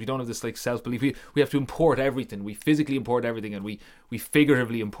ourselves. We don't have this like self-belief. We have to import everything. We physically import everything, and we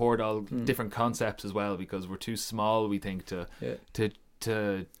figuratively import all different concepts as well because we're too small, we think, to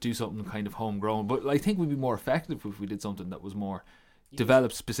do something kind of homegrown. But I think we'd be more effective if we did something that was more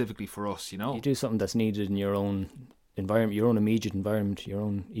developed specifically for us, you know. You do something that's needed in your own environment, your own immediate environment, your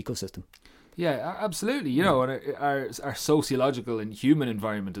own ecosystem. Yeah, absolutely. You know, and our sociological and human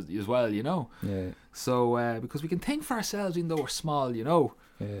environment as well, you know. Yeah. So because we can think for ourselves even though we're small, you know.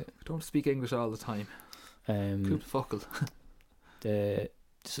 Yeah. We don't speak English all the time. Coop fuckle.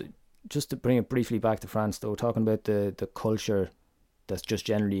 So just to bring it briefly back to France, though, talking about the culture that just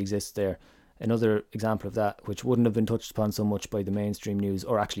generally exists there. Another example of that, which wouldn't have been touched upon so much by the mainstream news,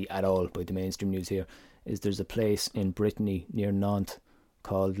 or actually at all by the mainstream news here, is there's a place in Brittany near Nantes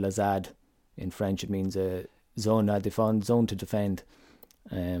called La ZAD. In French, it means a zone à défendre, zone to defend.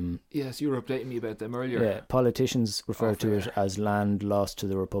 Yes, you were updating me about them earlier. Yeah, politicians refer to it as land lost to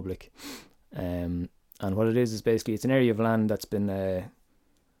the Republic. And what it is basically, it's an area of land that's been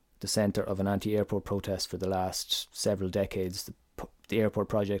the centre of an anti-airport protest for the last several decades. The airport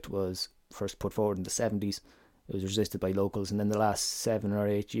project was first put forward in the 70s. It was resisted by locals, and in the last 7 or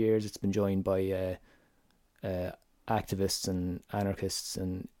 8 years it's been joined by activists and anarchists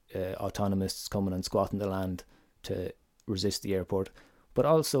and autonomists coming and squatting the land to resist the airport, but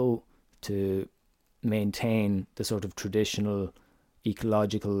also to maintain the sort of traditional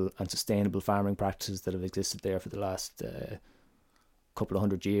ecological and sustainable farming practices that have existed there for the last couple of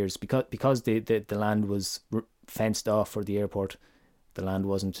 100 years. Because the land was fenced off for the airport, the land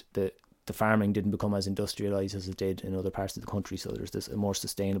wasn't the the farming didn't become as industrialized as it did in other parts of the country. So there's a more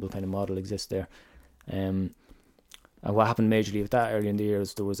sustainable kind of model exists there. And what happened majorly with that early in the year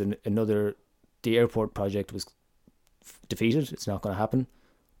is there was the airport project was defeated. It's not going to happen,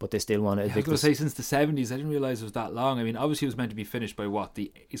 but they still want to I was going to say since the 70s. I didn't realise it was that long. I mean, obviously it was meant to be finished by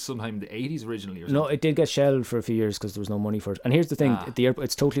sometime in the 80s originally or something. No, it did get shelved for a few years because there was no money for it. And here's the thing, the airport,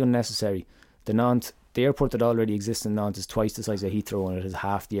 it's totally unnecessary. The airport that already exists in Nantes is twice the size of Heathrow, and it has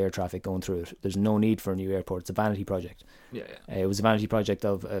half the air traffic going through it. There's no need for a new airport. It's a vanity project. Yeah. It was a vanity project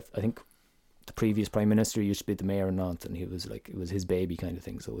of I think the previous Prime Minister used to be the mayor of Nantes, and it was his baby kind of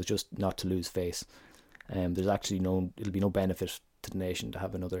thing. So it was just not to lose face. There's actually it'll be no benefit to the nation to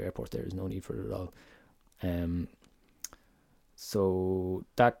have another airport there. There's no need for it at all. So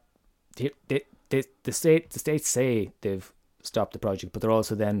that the states say they've stopped the project, but they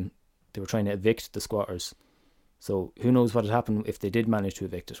were trying to evict the squatters. So who knows what had happened if they did manage to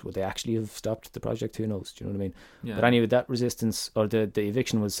evict it? Would they actually have stopped the project? Who knows? Do you know what I mean? Yeah. But anyway, that resistance, or the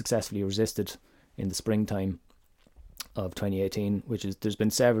eviction, was successfully resisted in the springtime of 2018, there's been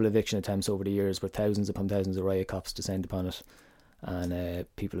several eviction attempts over the years where thousands upon thousands of riot cops descend upon it, and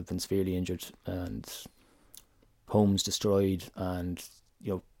people have been severely injured, and homes destroyed, and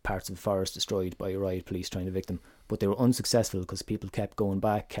parts of the forest destroyed by riot police trying to evict them. But they were unsuccessful because people kept going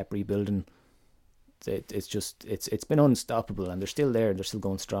back, kept rebuilding. It's been unstoppable, and they're still there. They're still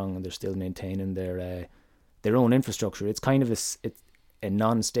going strong, and they're still maintaining their own infrastructure. It's kind of a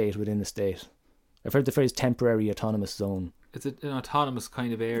non-state within the state. I've heard the phrase temporary autonomous zone. It's an autonomous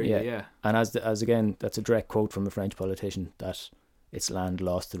kind of area, yeah. And as again, that's a direct quote from a French politician, that it's land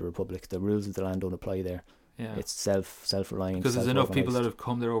lost to the Republic. The rules of the land don't apply there. Yeah. It's self-reliant. Because there's enough people that have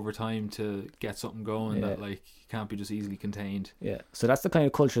come there over time to get something going that can't be just easily contained. Yeah. So that's the kind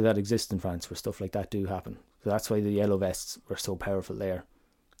of culture that exists in France where stuff like that do happen. So that's why the Yellow Vests were so powerful there,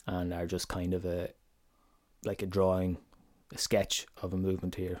 and are just kind of a drawing, a sketch of a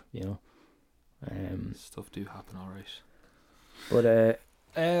movement here, Stuff do happen, all right. But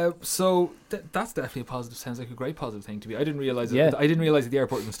so that's definitely a positive. Sounds like a great positive thing to be. I didn't realize. Yeah. I didn't realize that the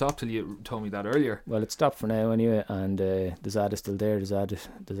airport even stopped till you told me that earlier. Well, it stopped for now anyway, and the ZAD is still there. The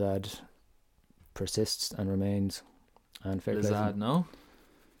ZAD persists and remains. And fair play. Le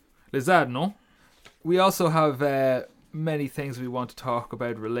ZAD, no. We also have many things we want to talk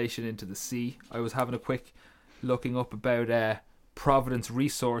about in relation into the sea. I was having a quick looking up about Providence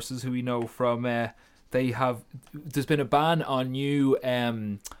Resources, who we know from. There's been a ban on new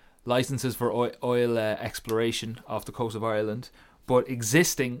licenses for oil exploration off the coast of Ireland, but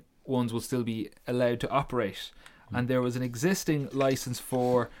existing ones will still be allowed to operate. And there was an existing license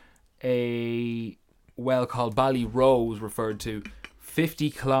for a well called Ballyrose, referred to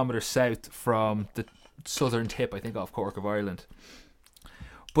 50 kilometres south from the southern tip, I think, off Cork of Ireland.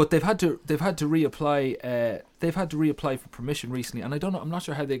 But they've had to reapply. They've had to reapply for permission recently, and I'm not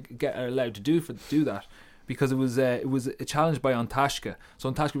sure how they are allowed to do that, because it was a challenge by Antashka. So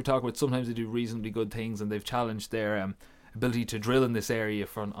Antashka, we talk about, sometimes they do reasonably good things, and they've challenged their ability to drill in this area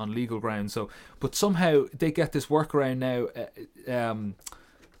on legal grounds. So, but somehow they get this workaround now.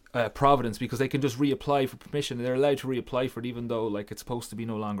 Providence, because they can just reapply for permission. They're allowed to reapply for it, even though it's supposed to be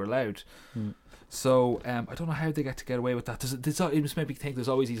no longer allowed. So I don't know how they get away with that. It just made me think there's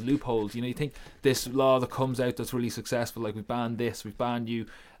always these loopholes. You think this law that comes out that's really successful, like we've banned you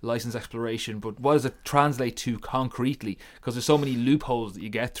license exploration, but what does it translate to concretely? Because there's so many loopholes that you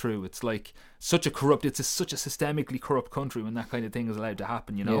get through. It's like such a systemically corrupt country when that kind of thing is allowed to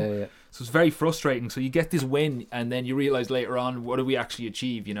happen. Yeah. So it's very frustrating. So you get this win, and then you realise later on, what do we actually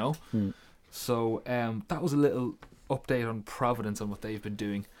achieve? So that was a little update on Providence and what they've been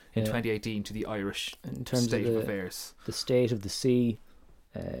doing in 2018 to the Irish in terms state of of affairs. The state of the sea,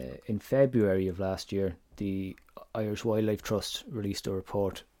 in February of last year, the Irish Wildlife Trust released a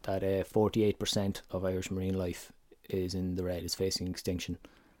report that 48% of Irish marine life is in the red, is facing extinction.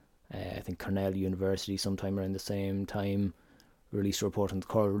 I think Cornell University, sometime around the same time, released a report on the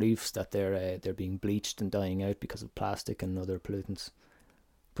coral reefs that they're being bleached and dying out because of plastic and other pollutants.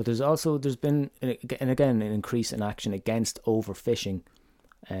 But there's been an increase in action against overfishing.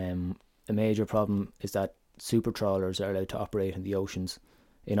 A major problem is that super trawlers are allowed to operate in the oceans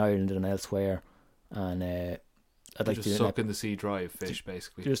in Ireland and elsewhere, and I'd like just sucking the sea dry of fish,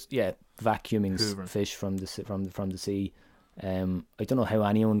 basically. Just vacuuming fish from the sea. I don't know how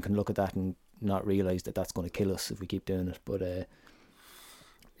anyone can look at that and not realise that that's going to kill us if we keep doing it. But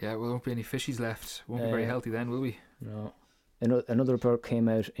yeah, well, there won't be any fishies left. Won't be very healthy then, will we? No. Another report came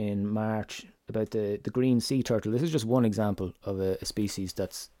out in March about the green sea turtle. This is just one example of a species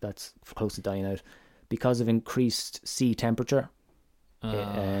that's close to dying out because of increased sea temperature.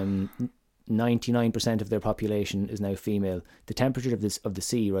 99% of their population is now female. The temperature of the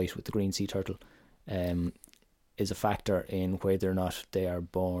sea, right, with the green sea turtle, is a factor in whether or not they are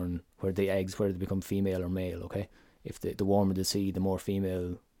born, whether they become female or male. Okay, if the warmer the sea, the more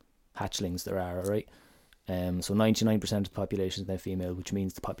female hatchlings there are. All right. So 99% of the population is now female, which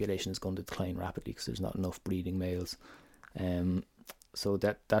means the population is going to decline rapidly because there's not enough breeding males. So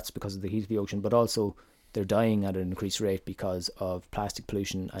that's because of the heat of the ocean, but also they're dying at an increased rate because of plastic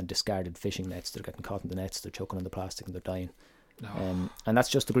pollution and discarded fishing nets. They're getting caught in the nets, they're choking on the plastic, and they're dying. No. And that's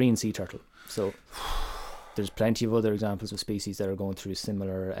just the green sea turtle. So there's plenty of other examples of species that are going through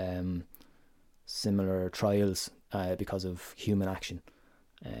similar trials because of human action.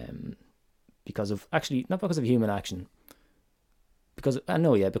 Because of human action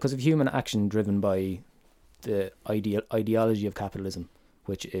driven by the ideology of capitalism,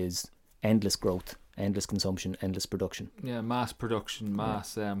 which is endless growth, endless consumption, endless production. Yeah, mass production,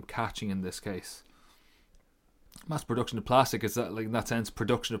 catching in this case. Mass production of plastic is that, like, in that sense,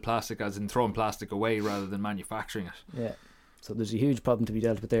 production of plastic as in throwing plastic away rather than manufacturing it. Yeah, so there's a huge problem to be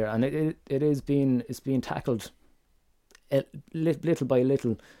dealt with there, and it's being tackled little by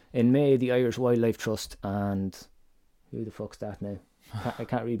little. In May, the Irish Wildlife Trust and who the fuck's that now? I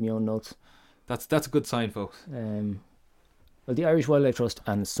can't read my own notes. That's a good sign, folks. Well, the Irish Wildlife Trust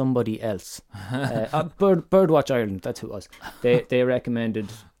and somebody else, Birdwatch Ireland, that's who it was. They recommended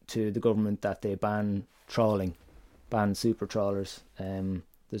to the government that they ban trawling, ban super trawlers.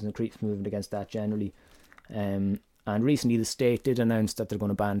 There's an increased movement against that generally. And recently the state did announce that they're going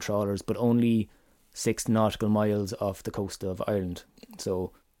to ban trawlers, but only 6 nautical miles off the coast of Ireland.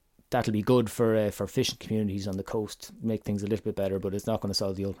 So that'll be good for fishing communities on the coast, make things a little bit better, but it's not going to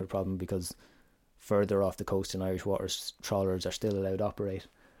solve the ultimate problem because further off the coast in Irish waters, trawlers are still allowed to operate.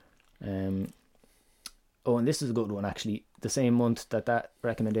 And this is a good one actually. The same month that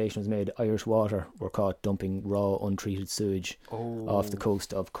recommendation was made, Irish Water were caught dumping raw, untreated sewage off the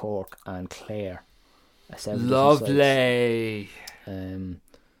coast of Cork and Clare. Lovely.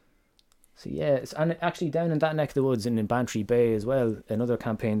 So yeah, and actually down in that neck of the woods and in Bantry Bay as well, another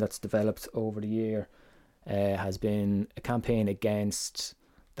campaign that's developed over the year has been a campaign against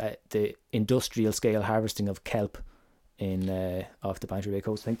the industrial scale harvesting of kelp in off the Bantry Bay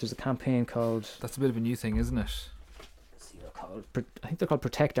coast. I think there's a campaign called... That's a bit of a new thing, isn't it? I think they're called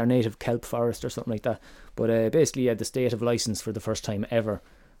Protect Our Native Kelp Forest or something like that. But basically, the state have licensed for the first time ever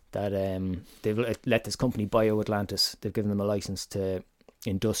that they've let this company BioAtlantis. They've given them a license to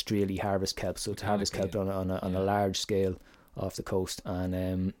industrially harvest kelp, so to harvest kelp on a large scale off the coast,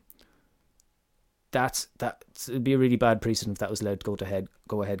 and it'd be a really bad precedent if that was allowed to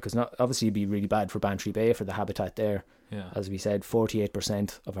go ahead, because obviously it'd be really bad for Bantry Bay, for the habitat there. Yeah. As we said,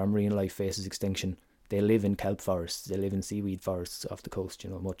 48% of our marine life faces extinction. They live in kelp forests, they live in seaweed forests off the coast,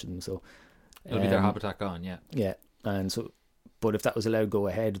 much of them. So it'll be their habitat gone. Yeah, and so, but if that was allowed to go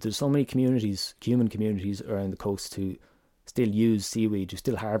ahead, there's so many human communities around the coast who still use seaweed, who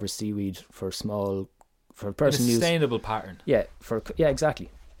still harvest seaweed for person use. Sustainable pattern. Yeah,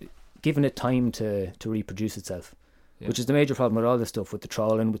 exactly. Giving it time to reproduce itself, which is the major problem with all this stuff, with the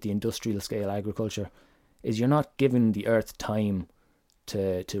trawling, with the industrial scale agriculture, is you're not giving the earth time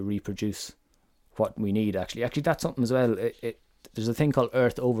to reproduce what we need. Actually, that's something as well. There's a thing called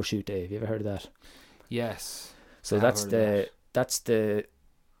Earth Overshoot Day. Have you ever heard of that? Yes. So that's the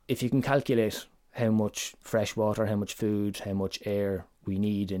if you can calculate how much fresh water, how much food, how much air we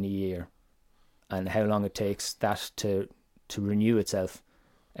need in a year, and how long it takes that to renew itself.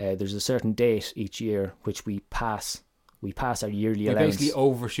 There's a certain date each year which we pass our yearly allowance. Basically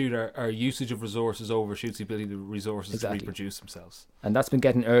overshoot our usage of resources, overshoots the ability of resources to reproduce themselves. And that's been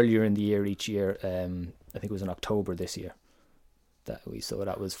getting earlier in the year each year. I think it was in October this year that we saw.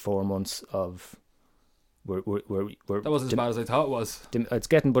 That was 4 months of we're that wasn't as bad as I thought it was. It's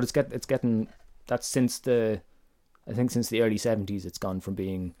getting that's since the early 70s. It's gone from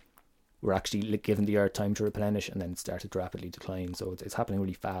being, we're actually giving the earth time to replenish, and then it started to rapidly decline. So it's happening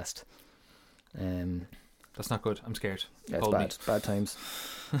really fast. That's not good. I'm scared. Yeah, it's bad times.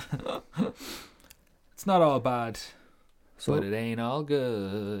 It's not all bad, but it ain't all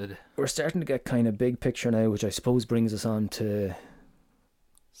good. We're starting to get kind of big picture now, which I suppose brings us on to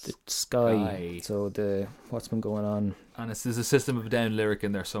the sky. So what's been going on. And there's a System of a Down lyric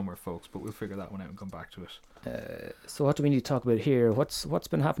in there somewhere, folks, but we'll figure that one out and come back to it. So what do we need to talk about here? What's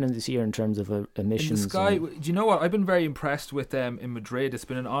been happening this year in terms of emissions? In the sky, do you know what? I've been very impressed with them in Madrid. It's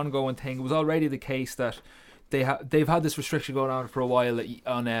been an ongoing thing. It was already the case that they've had this restriction going on for a while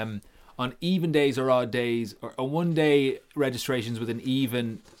on even days or odd days, or on 1 day registrations with an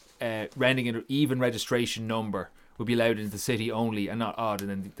even even registration number would be allowed into the city only and not odd, and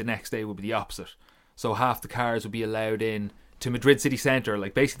then the next day would be the opposite. So half the cars would be allowed in to Madrid city centre,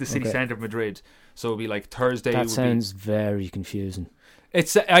 like basically the city centre of Madrid. So it would be like Thursday. That sounds very confusing.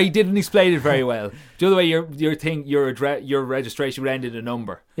 It's I didn't explain it very well. The other way, your registration would end in a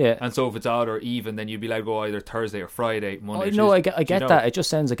number. Yeah. And so if it's odd or even, then you'd be allowed to go either Thursday or Friday, Monday. No, I get that. It just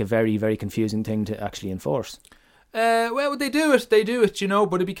sounds like a very, very confusing thing to actually enforce. Well, they do it,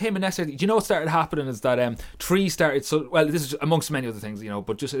 but it became a necessary. Do you know what started happening is that trees started. So, well, this is amongst many other things,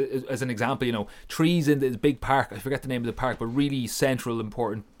 but just as an example, trees in this big park. I forget the name of the park, but really central,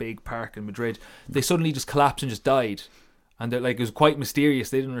 important, big park in Madrid. They suddenly just collapsed and just died. And it was quite mysterious.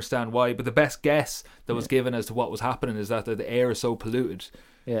 They didn't understand why. But the best guess that was given as to what was happening is that the air is so polluted.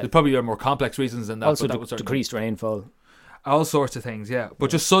 Yeah. There probably are more complex reasons than that. Also, but that decreased rainfall. All sorts of things, yeah. But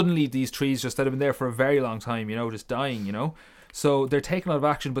just suddenly these trees that have been there for a very long time, just dying, So they're taking a lot of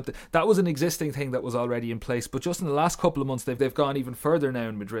action. But that was an existing thing that was already in place. But just in the last couple of months, they've gone even further now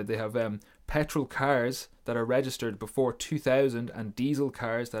in Madrid. They have petrol cars that are registered before 2000 and diesel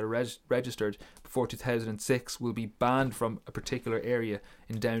cars that are registered before 2006 will be banned from a particular area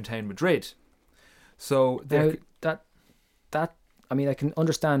in downtown Madrid. So that I mean, I can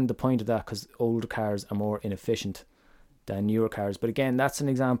understand the point of that because older cars are more inefficient than newer cars. But again, that's an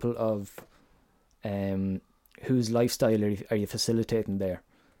example of whose lifestyle are you facilitating there?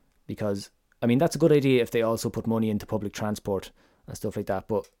 Because, I mean, that's a good idea if they also put money into public transport and stuff like that.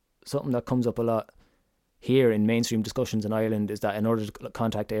 But something that comes up a lot here in mainstream discussions in Ireland is that in order to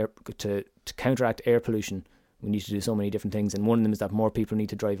counteract air pollution, we need to do so many different things. And one of them is that more people need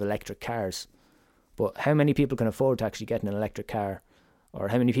to drive electric cars. But how many people can afford to actually get an electric car? Or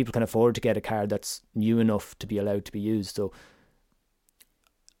how many people can afford to get a car that's new enough to be allowed to be used? So,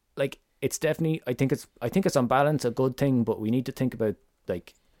 it's definitely, I think it's on balance a good thing, but we need to think about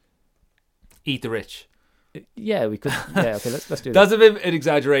eat the rich. Yeah, we could. Yeah, okay, let's do that. That's a bit an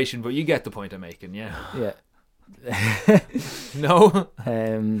exaggeration, but you get the point I'm making. Yeah. Yeah. No.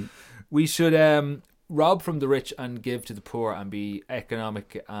 We should rob from the rich and give to the poor and be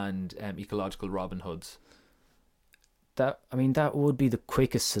economic and ecological Robin Hoods. That would be the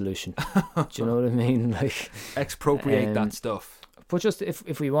quickest solution. Do you know what I mean? Expropriate that stuff. But just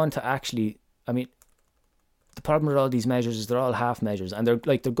if we want to actually, the problem with all these measures is they're all half measures, and they're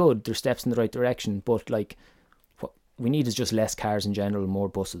good. They're steps in the right direction. But what we need is just less cars in general, more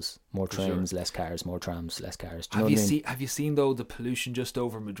buses, more trains, less cars, more trams, less cars. Do you know what I mean? Have you seen though the pollution just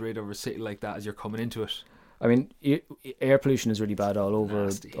over Madrid, over a city like that as you're coming into it? I mean, air pollution is really bad all over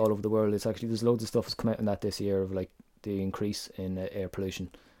the world. It's actually, there's loads of stuff that's come out in that this year of the increase in air pollution,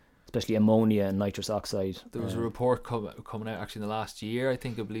 especially ammonia and nitrous oxide. There was a report coming out actually in the last year, I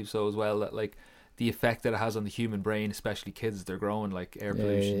believe so as well, that the effect that it has on the human brain, especially kids as they're growing, air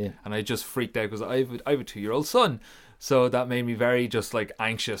pollution. Yeah. And I just freaked out because I have a 2-year-old son, so that made me very just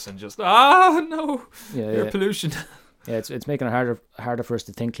anxious and just no, air pollution. Yeah, it's making it harder for us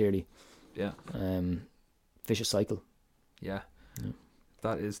to think clearly. Yeah. Vicious cycle. Yeah.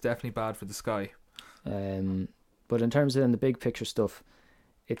 That is definitely bad for the sky. But in terms of the big picture stuff,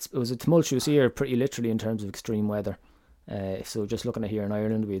 it was a tumultuous year, pretty literally, in terms of extreme weather. So just looking at here in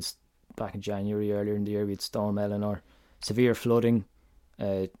Ireland, we had back in January earlier in the year, we had Storm Eleanor, severe flooding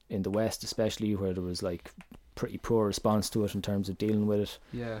in the west, especially, where there was pretty poor response to it in terms of dealing with it.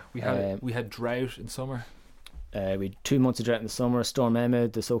 Yeah, we had drought in summer. We had 2 months of drought in the summer. Storm Emma,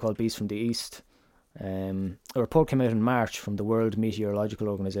 the so-called beast from the east. A report came out in March from the World Meteorological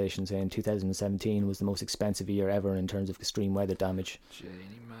Organization saying 2017 was the most expensive year ever in terms of extreme weather damage.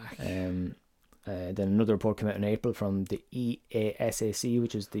 Then another report came out in April from the EASAC,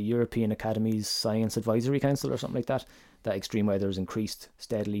 which is the European Academy's Science Advisory Council or something like that, that extreme weather has increased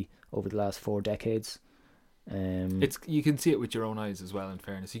steadily over the last 4 decades. You can see it with your own eyes as well, in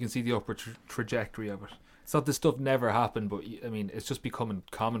fairness. You can see the upward trajectory of it. It's not this stuff never happened, but it's just becoming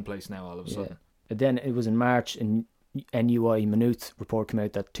commonplace now all of a sudden. And then it was in March, in NUI Maynooth report came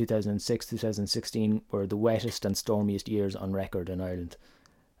out that 2006-2016 were the wettest and stormiest years on record in Ireland.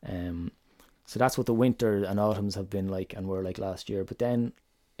 So that's what the winter and autumns have been like and were like last year. But then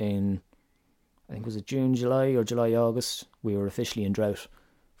in, I think was it June, July or July, August, we were officially in drought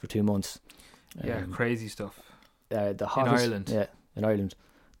for 2 months. Crazy stuff. The hottest, in Ireland.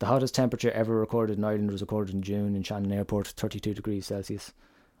 The hottest temperature ever recorded in Ireland was recorded in June in Shannon Airport, 32 degrees Celsius.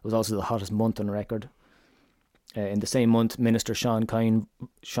 It was also the hottest month on record. In the same month, Minister Sean Kine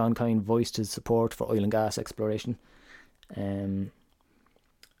voiced his support for oil and gas exploration. And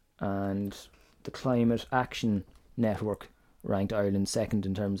the Climate Action Network ranked Ireland second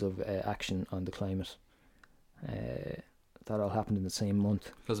in terms of action on the climate. that all happened in the same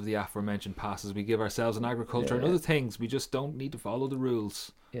month. Because of the aforementioned passes we give ourselves in agriculture and other things, we just don't need to follow the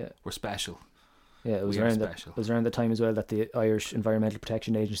rules. Yeah, we're special. Yeah, it was around the time as well that the Irish Environmental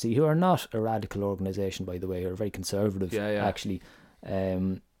Protection Agency, who are not a radical organisation by the way, are very conservative. Actually,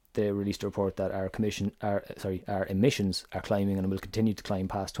 they released a report that our emissions are climbing and will continue to climb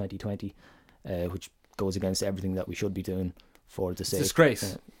past 2020, which goes against everything that we should be doing for the sake.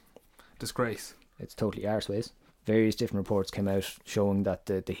 Disgrace. It's totally arseways. Various different reports came out showing that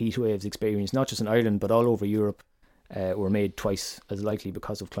the heat waves experienced not just in Ireland but all over Europe were made twice as likely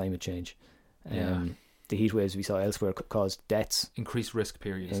because of climate change. The heat waves we saw elsewhere caused deaths, increased risk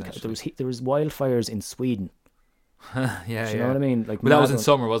periods. There was wildfires in Sweden. You know what I mean? Like, but that was in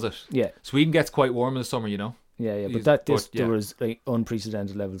summer, was it? Yeah, Sweden gets quite warm in the summer, you know. But there was like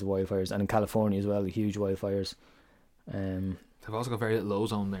unprecedented levels of wildfires, and in California as well, the huge wildfires. They've also got very little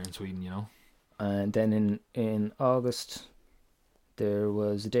ozone there in Sweden, you know. And then in August, there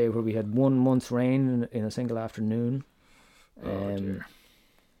was a day where we had 1 month's rain in a single afternoon. Dear.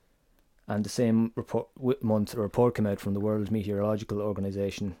 And the same month, a report came out from the World Meteorological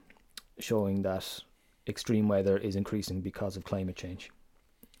Organization showing that extreme weather is increasing because of climate change.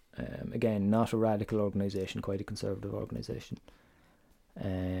 Again, not a radical organisation, quite a conservative organisation.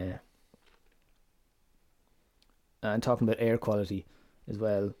 And talking about air quality as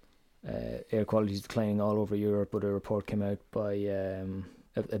well, air quality is declining all over Europe, but a report came out by an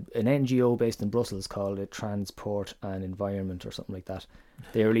NGO based in Brussels called Transport and Environment or something like that.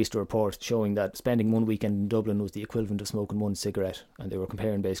 They released a report showing that spending 1 weekend in Dublin was the equivalent of smoking 1 cigarette, and they were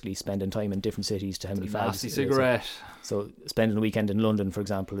comparing basically spending time in different cities to how many fags. Nasty cigarette. So spending a weekend in London, for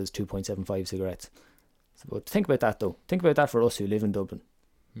example, is 2.75 cigarettes. But think about that though. Think about that for us who live in Dublin.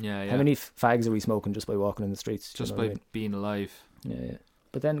 Yeah. How many fags are we smoking just by walking in the streets? Just by being alive. Yeah.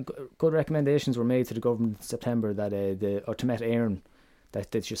 But then good recommendations were made to the government in September that to Met Éireann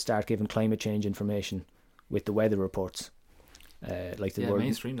that they should start giving climate change information with the weather reports.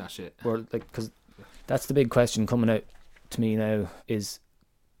 Mainstream that shit. Because that's the big question coming out to me now is,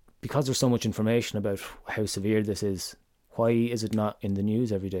 because there's so much information about how severe this is, why is it not in the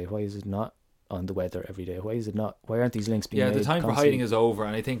news every day? Why is it not on the weather every day? Why aren't these links being made? The time constantly? for hiding is over,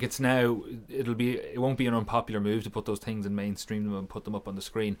 and I think it's now it won't be an unpopular move to put those things and mainstream them and put them up on the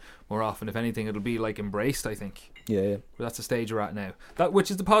screen more often. If anything, it'll be like embraced, I think. Yeah. But that's the stage we're at now. That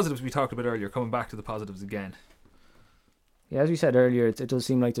which is the positives we talked about earlier, coming back to the positives again. Yeah, as we said earlier, it does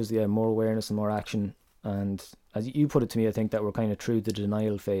seem like there's more awareness and more action, and as you put it to me, I think that we're kind of through the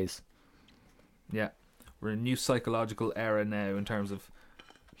denial phase. Yeah, we're in a new psychological era now in terms of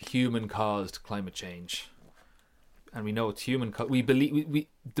human-caused climate change, and we know it's human. We believe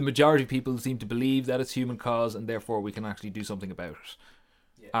the majority of people seem to believe that it's human cause, and therefore we can actually do something about it.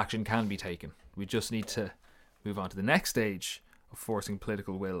 Yeah. Action can be taken. We just need to move on to the next stage of forcing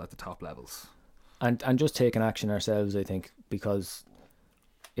political will at the top levels. And just taking action ourselves, I think, because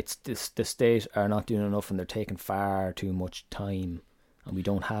it's the state are not doing enough and they're taking far too much time, and we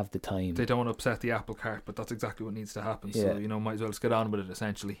don't have the time. They don't want to upset the apple cart, but that's exactly what needs to happen. Yeah. So might as well just get on with it.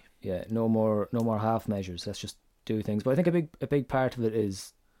 Essentially, yeah. No more half measures. Let's just do things. But I think a big part of it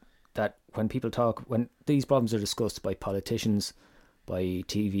is that when these problems are discussed by politicians, by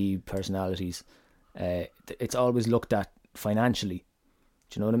TV personalities, it's always looked at financially.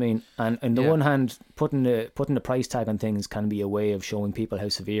 Do you know what I mean? And on the one hand, putting the price tag on things can be a way of showing people how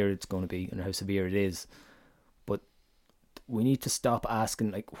severe it's going to be and how severe it is. But we need to stop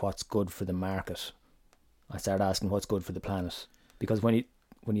asking what's good for the market and start asking what's good for the planet. Because when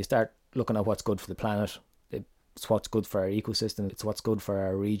you start looking at what's good for the planet, it's what's good for our ecosystem, it's what's good for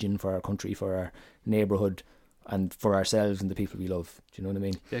our region, for our country, for our neighbourhood, and for ourselves and the people we love. Do you know what I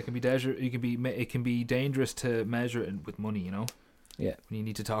mean? Yeah, it can be dangerous to measure it with money, you know. Yeah, when you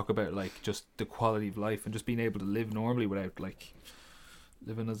need to talk about just the quality of life and just being able to live normally without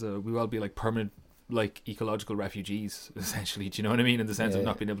living we all be permanent ecological refugees essentially. Do you know what I mean? In the sense of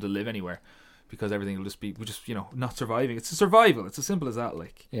not being able to live anywhere because everything will just be not surviving. It's a survival. It's as simple as that.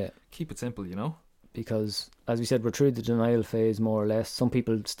 Keep it simple, you know. Because as we said, we're through the denial phase more or less. Some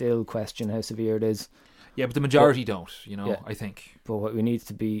people still question how severe it is. Yeah, but the majority don't. I think. But what we need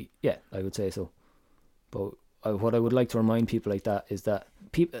to be, I would say so. But what I would like to remind people like that is that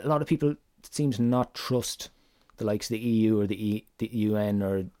a lot of people seem to not trust the likes of the EU or the UN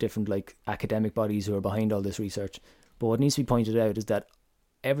or different academic bodies who are behind all this research. But what needs to be pointed out is that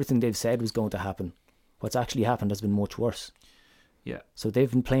everything they've said was going to happen, what's actually happened has been much worse. Yeah. So they've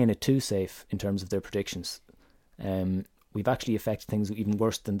been playing it too safe in terms of their predictions. We've actually affected things even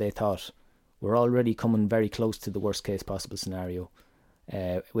worse than they thought. We're already coming very close to the worst case possible scenario.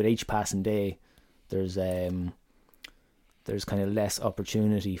 With each passing day, there's there's kind of less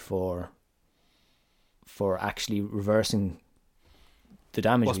opportunity for actually reversing the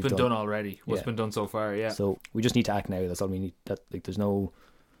damage What's we've been done already. What's Yeah. been done so far, yeah. So we just need to act now. That's all we need. That like there's no,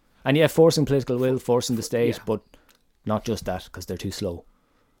 and yeah, forcing political will, forcing the state, Yeah. but not just that, because they're too slow.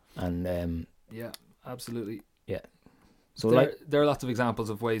 And Yeah, absolutely. so There are lots of examples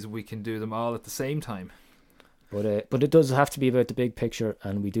of ways we can do them all at the same time. but it does have to be about the big picture,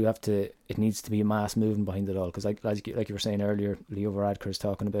 and we do have to. It needs to be a mass movement behind it all, because like you were saying earlier, Leo Varadkar is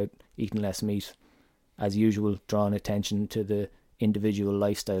talking about eating less meat, as usual, drawing attention to the individual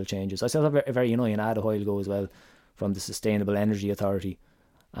lifestyle changes. I saw a very annoying ad a while ago as well from the Sustainable Energy Authority,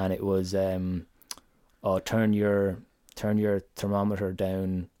 and it was turn your thermometer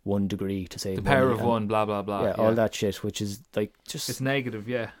down 1 degree to save The power money, of and one, blah, blah, blah. yeah, all that shit, which is like just It's negative,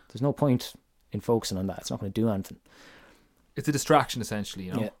 yeah. there's no point in focusing on that. It's not going to do anything. It's a distraction, essentially,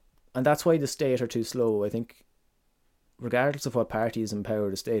 you know. Yeah. And that's why the state are too slow. I think regardless of what party is in power,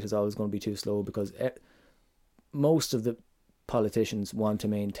 the state is always going to be too slow, because most of the politicians want to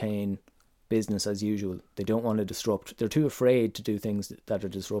maintain business as usual. They don't want to disrupt. They're too afraid to do things that are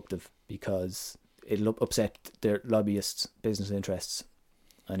disruptive, because it'll upset their lobbyists' business interests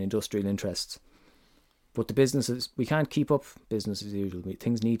and industrial interests. But the businesses, we can't keep up business as usual.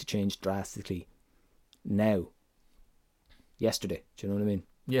 Things need to change drastically now. Yesterday. Do you know what I mean?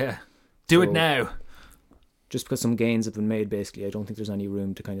 Yeah. Do it So- now. Just because some gains have been made, basically, I don't think there's any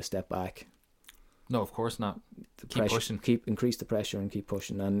room to kind of step back. No, of course not. The Keep pressure, pushing. increase the pressure and keep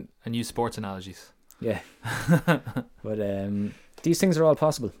pushing. And And use sports analogies. yeah, but these things are all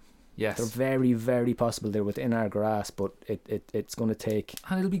possible. Yes. They're very, very possible. They're within our grasp, but it's going to take,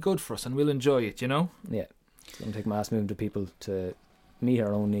 And it'll be good for us, and we'll enjoy it, you know? yeah, it's going to take mass movement of people to meet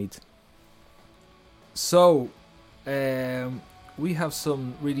our own needs. So, we have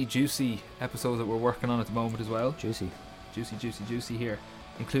some really juicy episodes that we're working on at the moment as well. Juicy. Juicy here,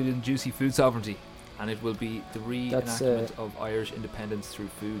 including juicy food sovereignty, and it will be the reenactment of Irish independence through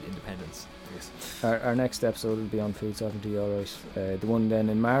food independence. Yes. Our next episode will be on food sovereignty, alright. The one then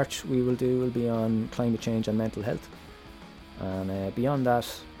in March will be on climate change and mental health. And beyond that,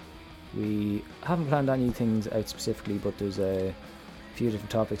 we haven't planned anything out specifically, but there's a few different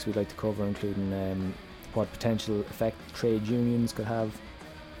topics we'd like to cover, including what potential effect trade unions could have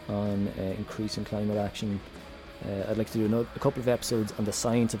on increasing climate action. I'd like to do a couple of episodes on the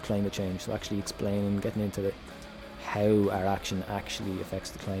science of climate change, so actually explaining, getting into how our action actually affects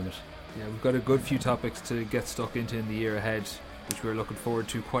the climate. Yeah, we've got a good few topics to get stuck into in the year ahead, which we're looking forward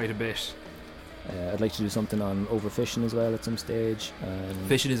to quite a bit. I'd like to do something on overfishing as well at some stage.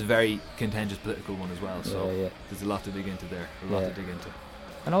 Fishing is a very contentious political one as well, so yeah. there's a lot to dig into there. A lot to dig into.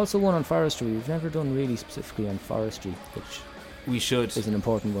 And also one on forestry. We've never done really specifically on forestry, which We should. is an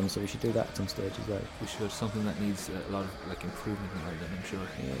important one, so we should do that at some stage as well. We should. Something that needs a lot of like improvement in Ireland, I'm sure.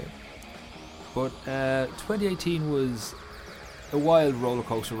 Yeah. But 2018 was a wild roller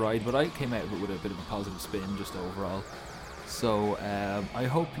coaster ride, but I came out of it with a bit of a positive spin just overall. So I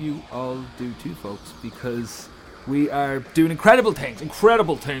hope you all do too, folks, because we are doing incredible things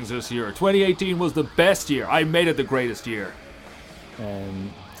this year. 2018 was the best year. I made it the greatest year.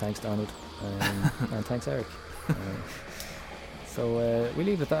 Thanks, Donald, and thanks, Eric. So we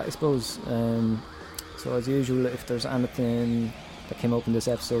leave it at that, I suppose. So as usual, if there's anything that came up in this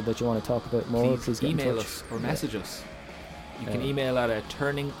episode that you want to talk about more, please get email in touch. us or message us. You can email at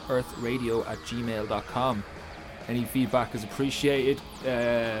turningearthradio@gmail.com. Any feedback is appreciated,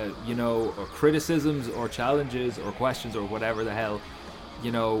 or criticisms or challenges or questions or whatever the hell.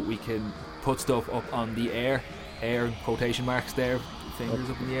 We can put stuff up on the air in quotation marks there, fingers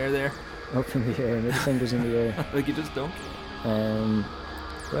up in the air there. Up in the air, middle fingers in the air. Like you just don't.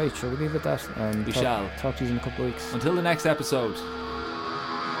 Right, shall we leave it at that? And We shall. talk to you in a couple of weeks. Until the next episode.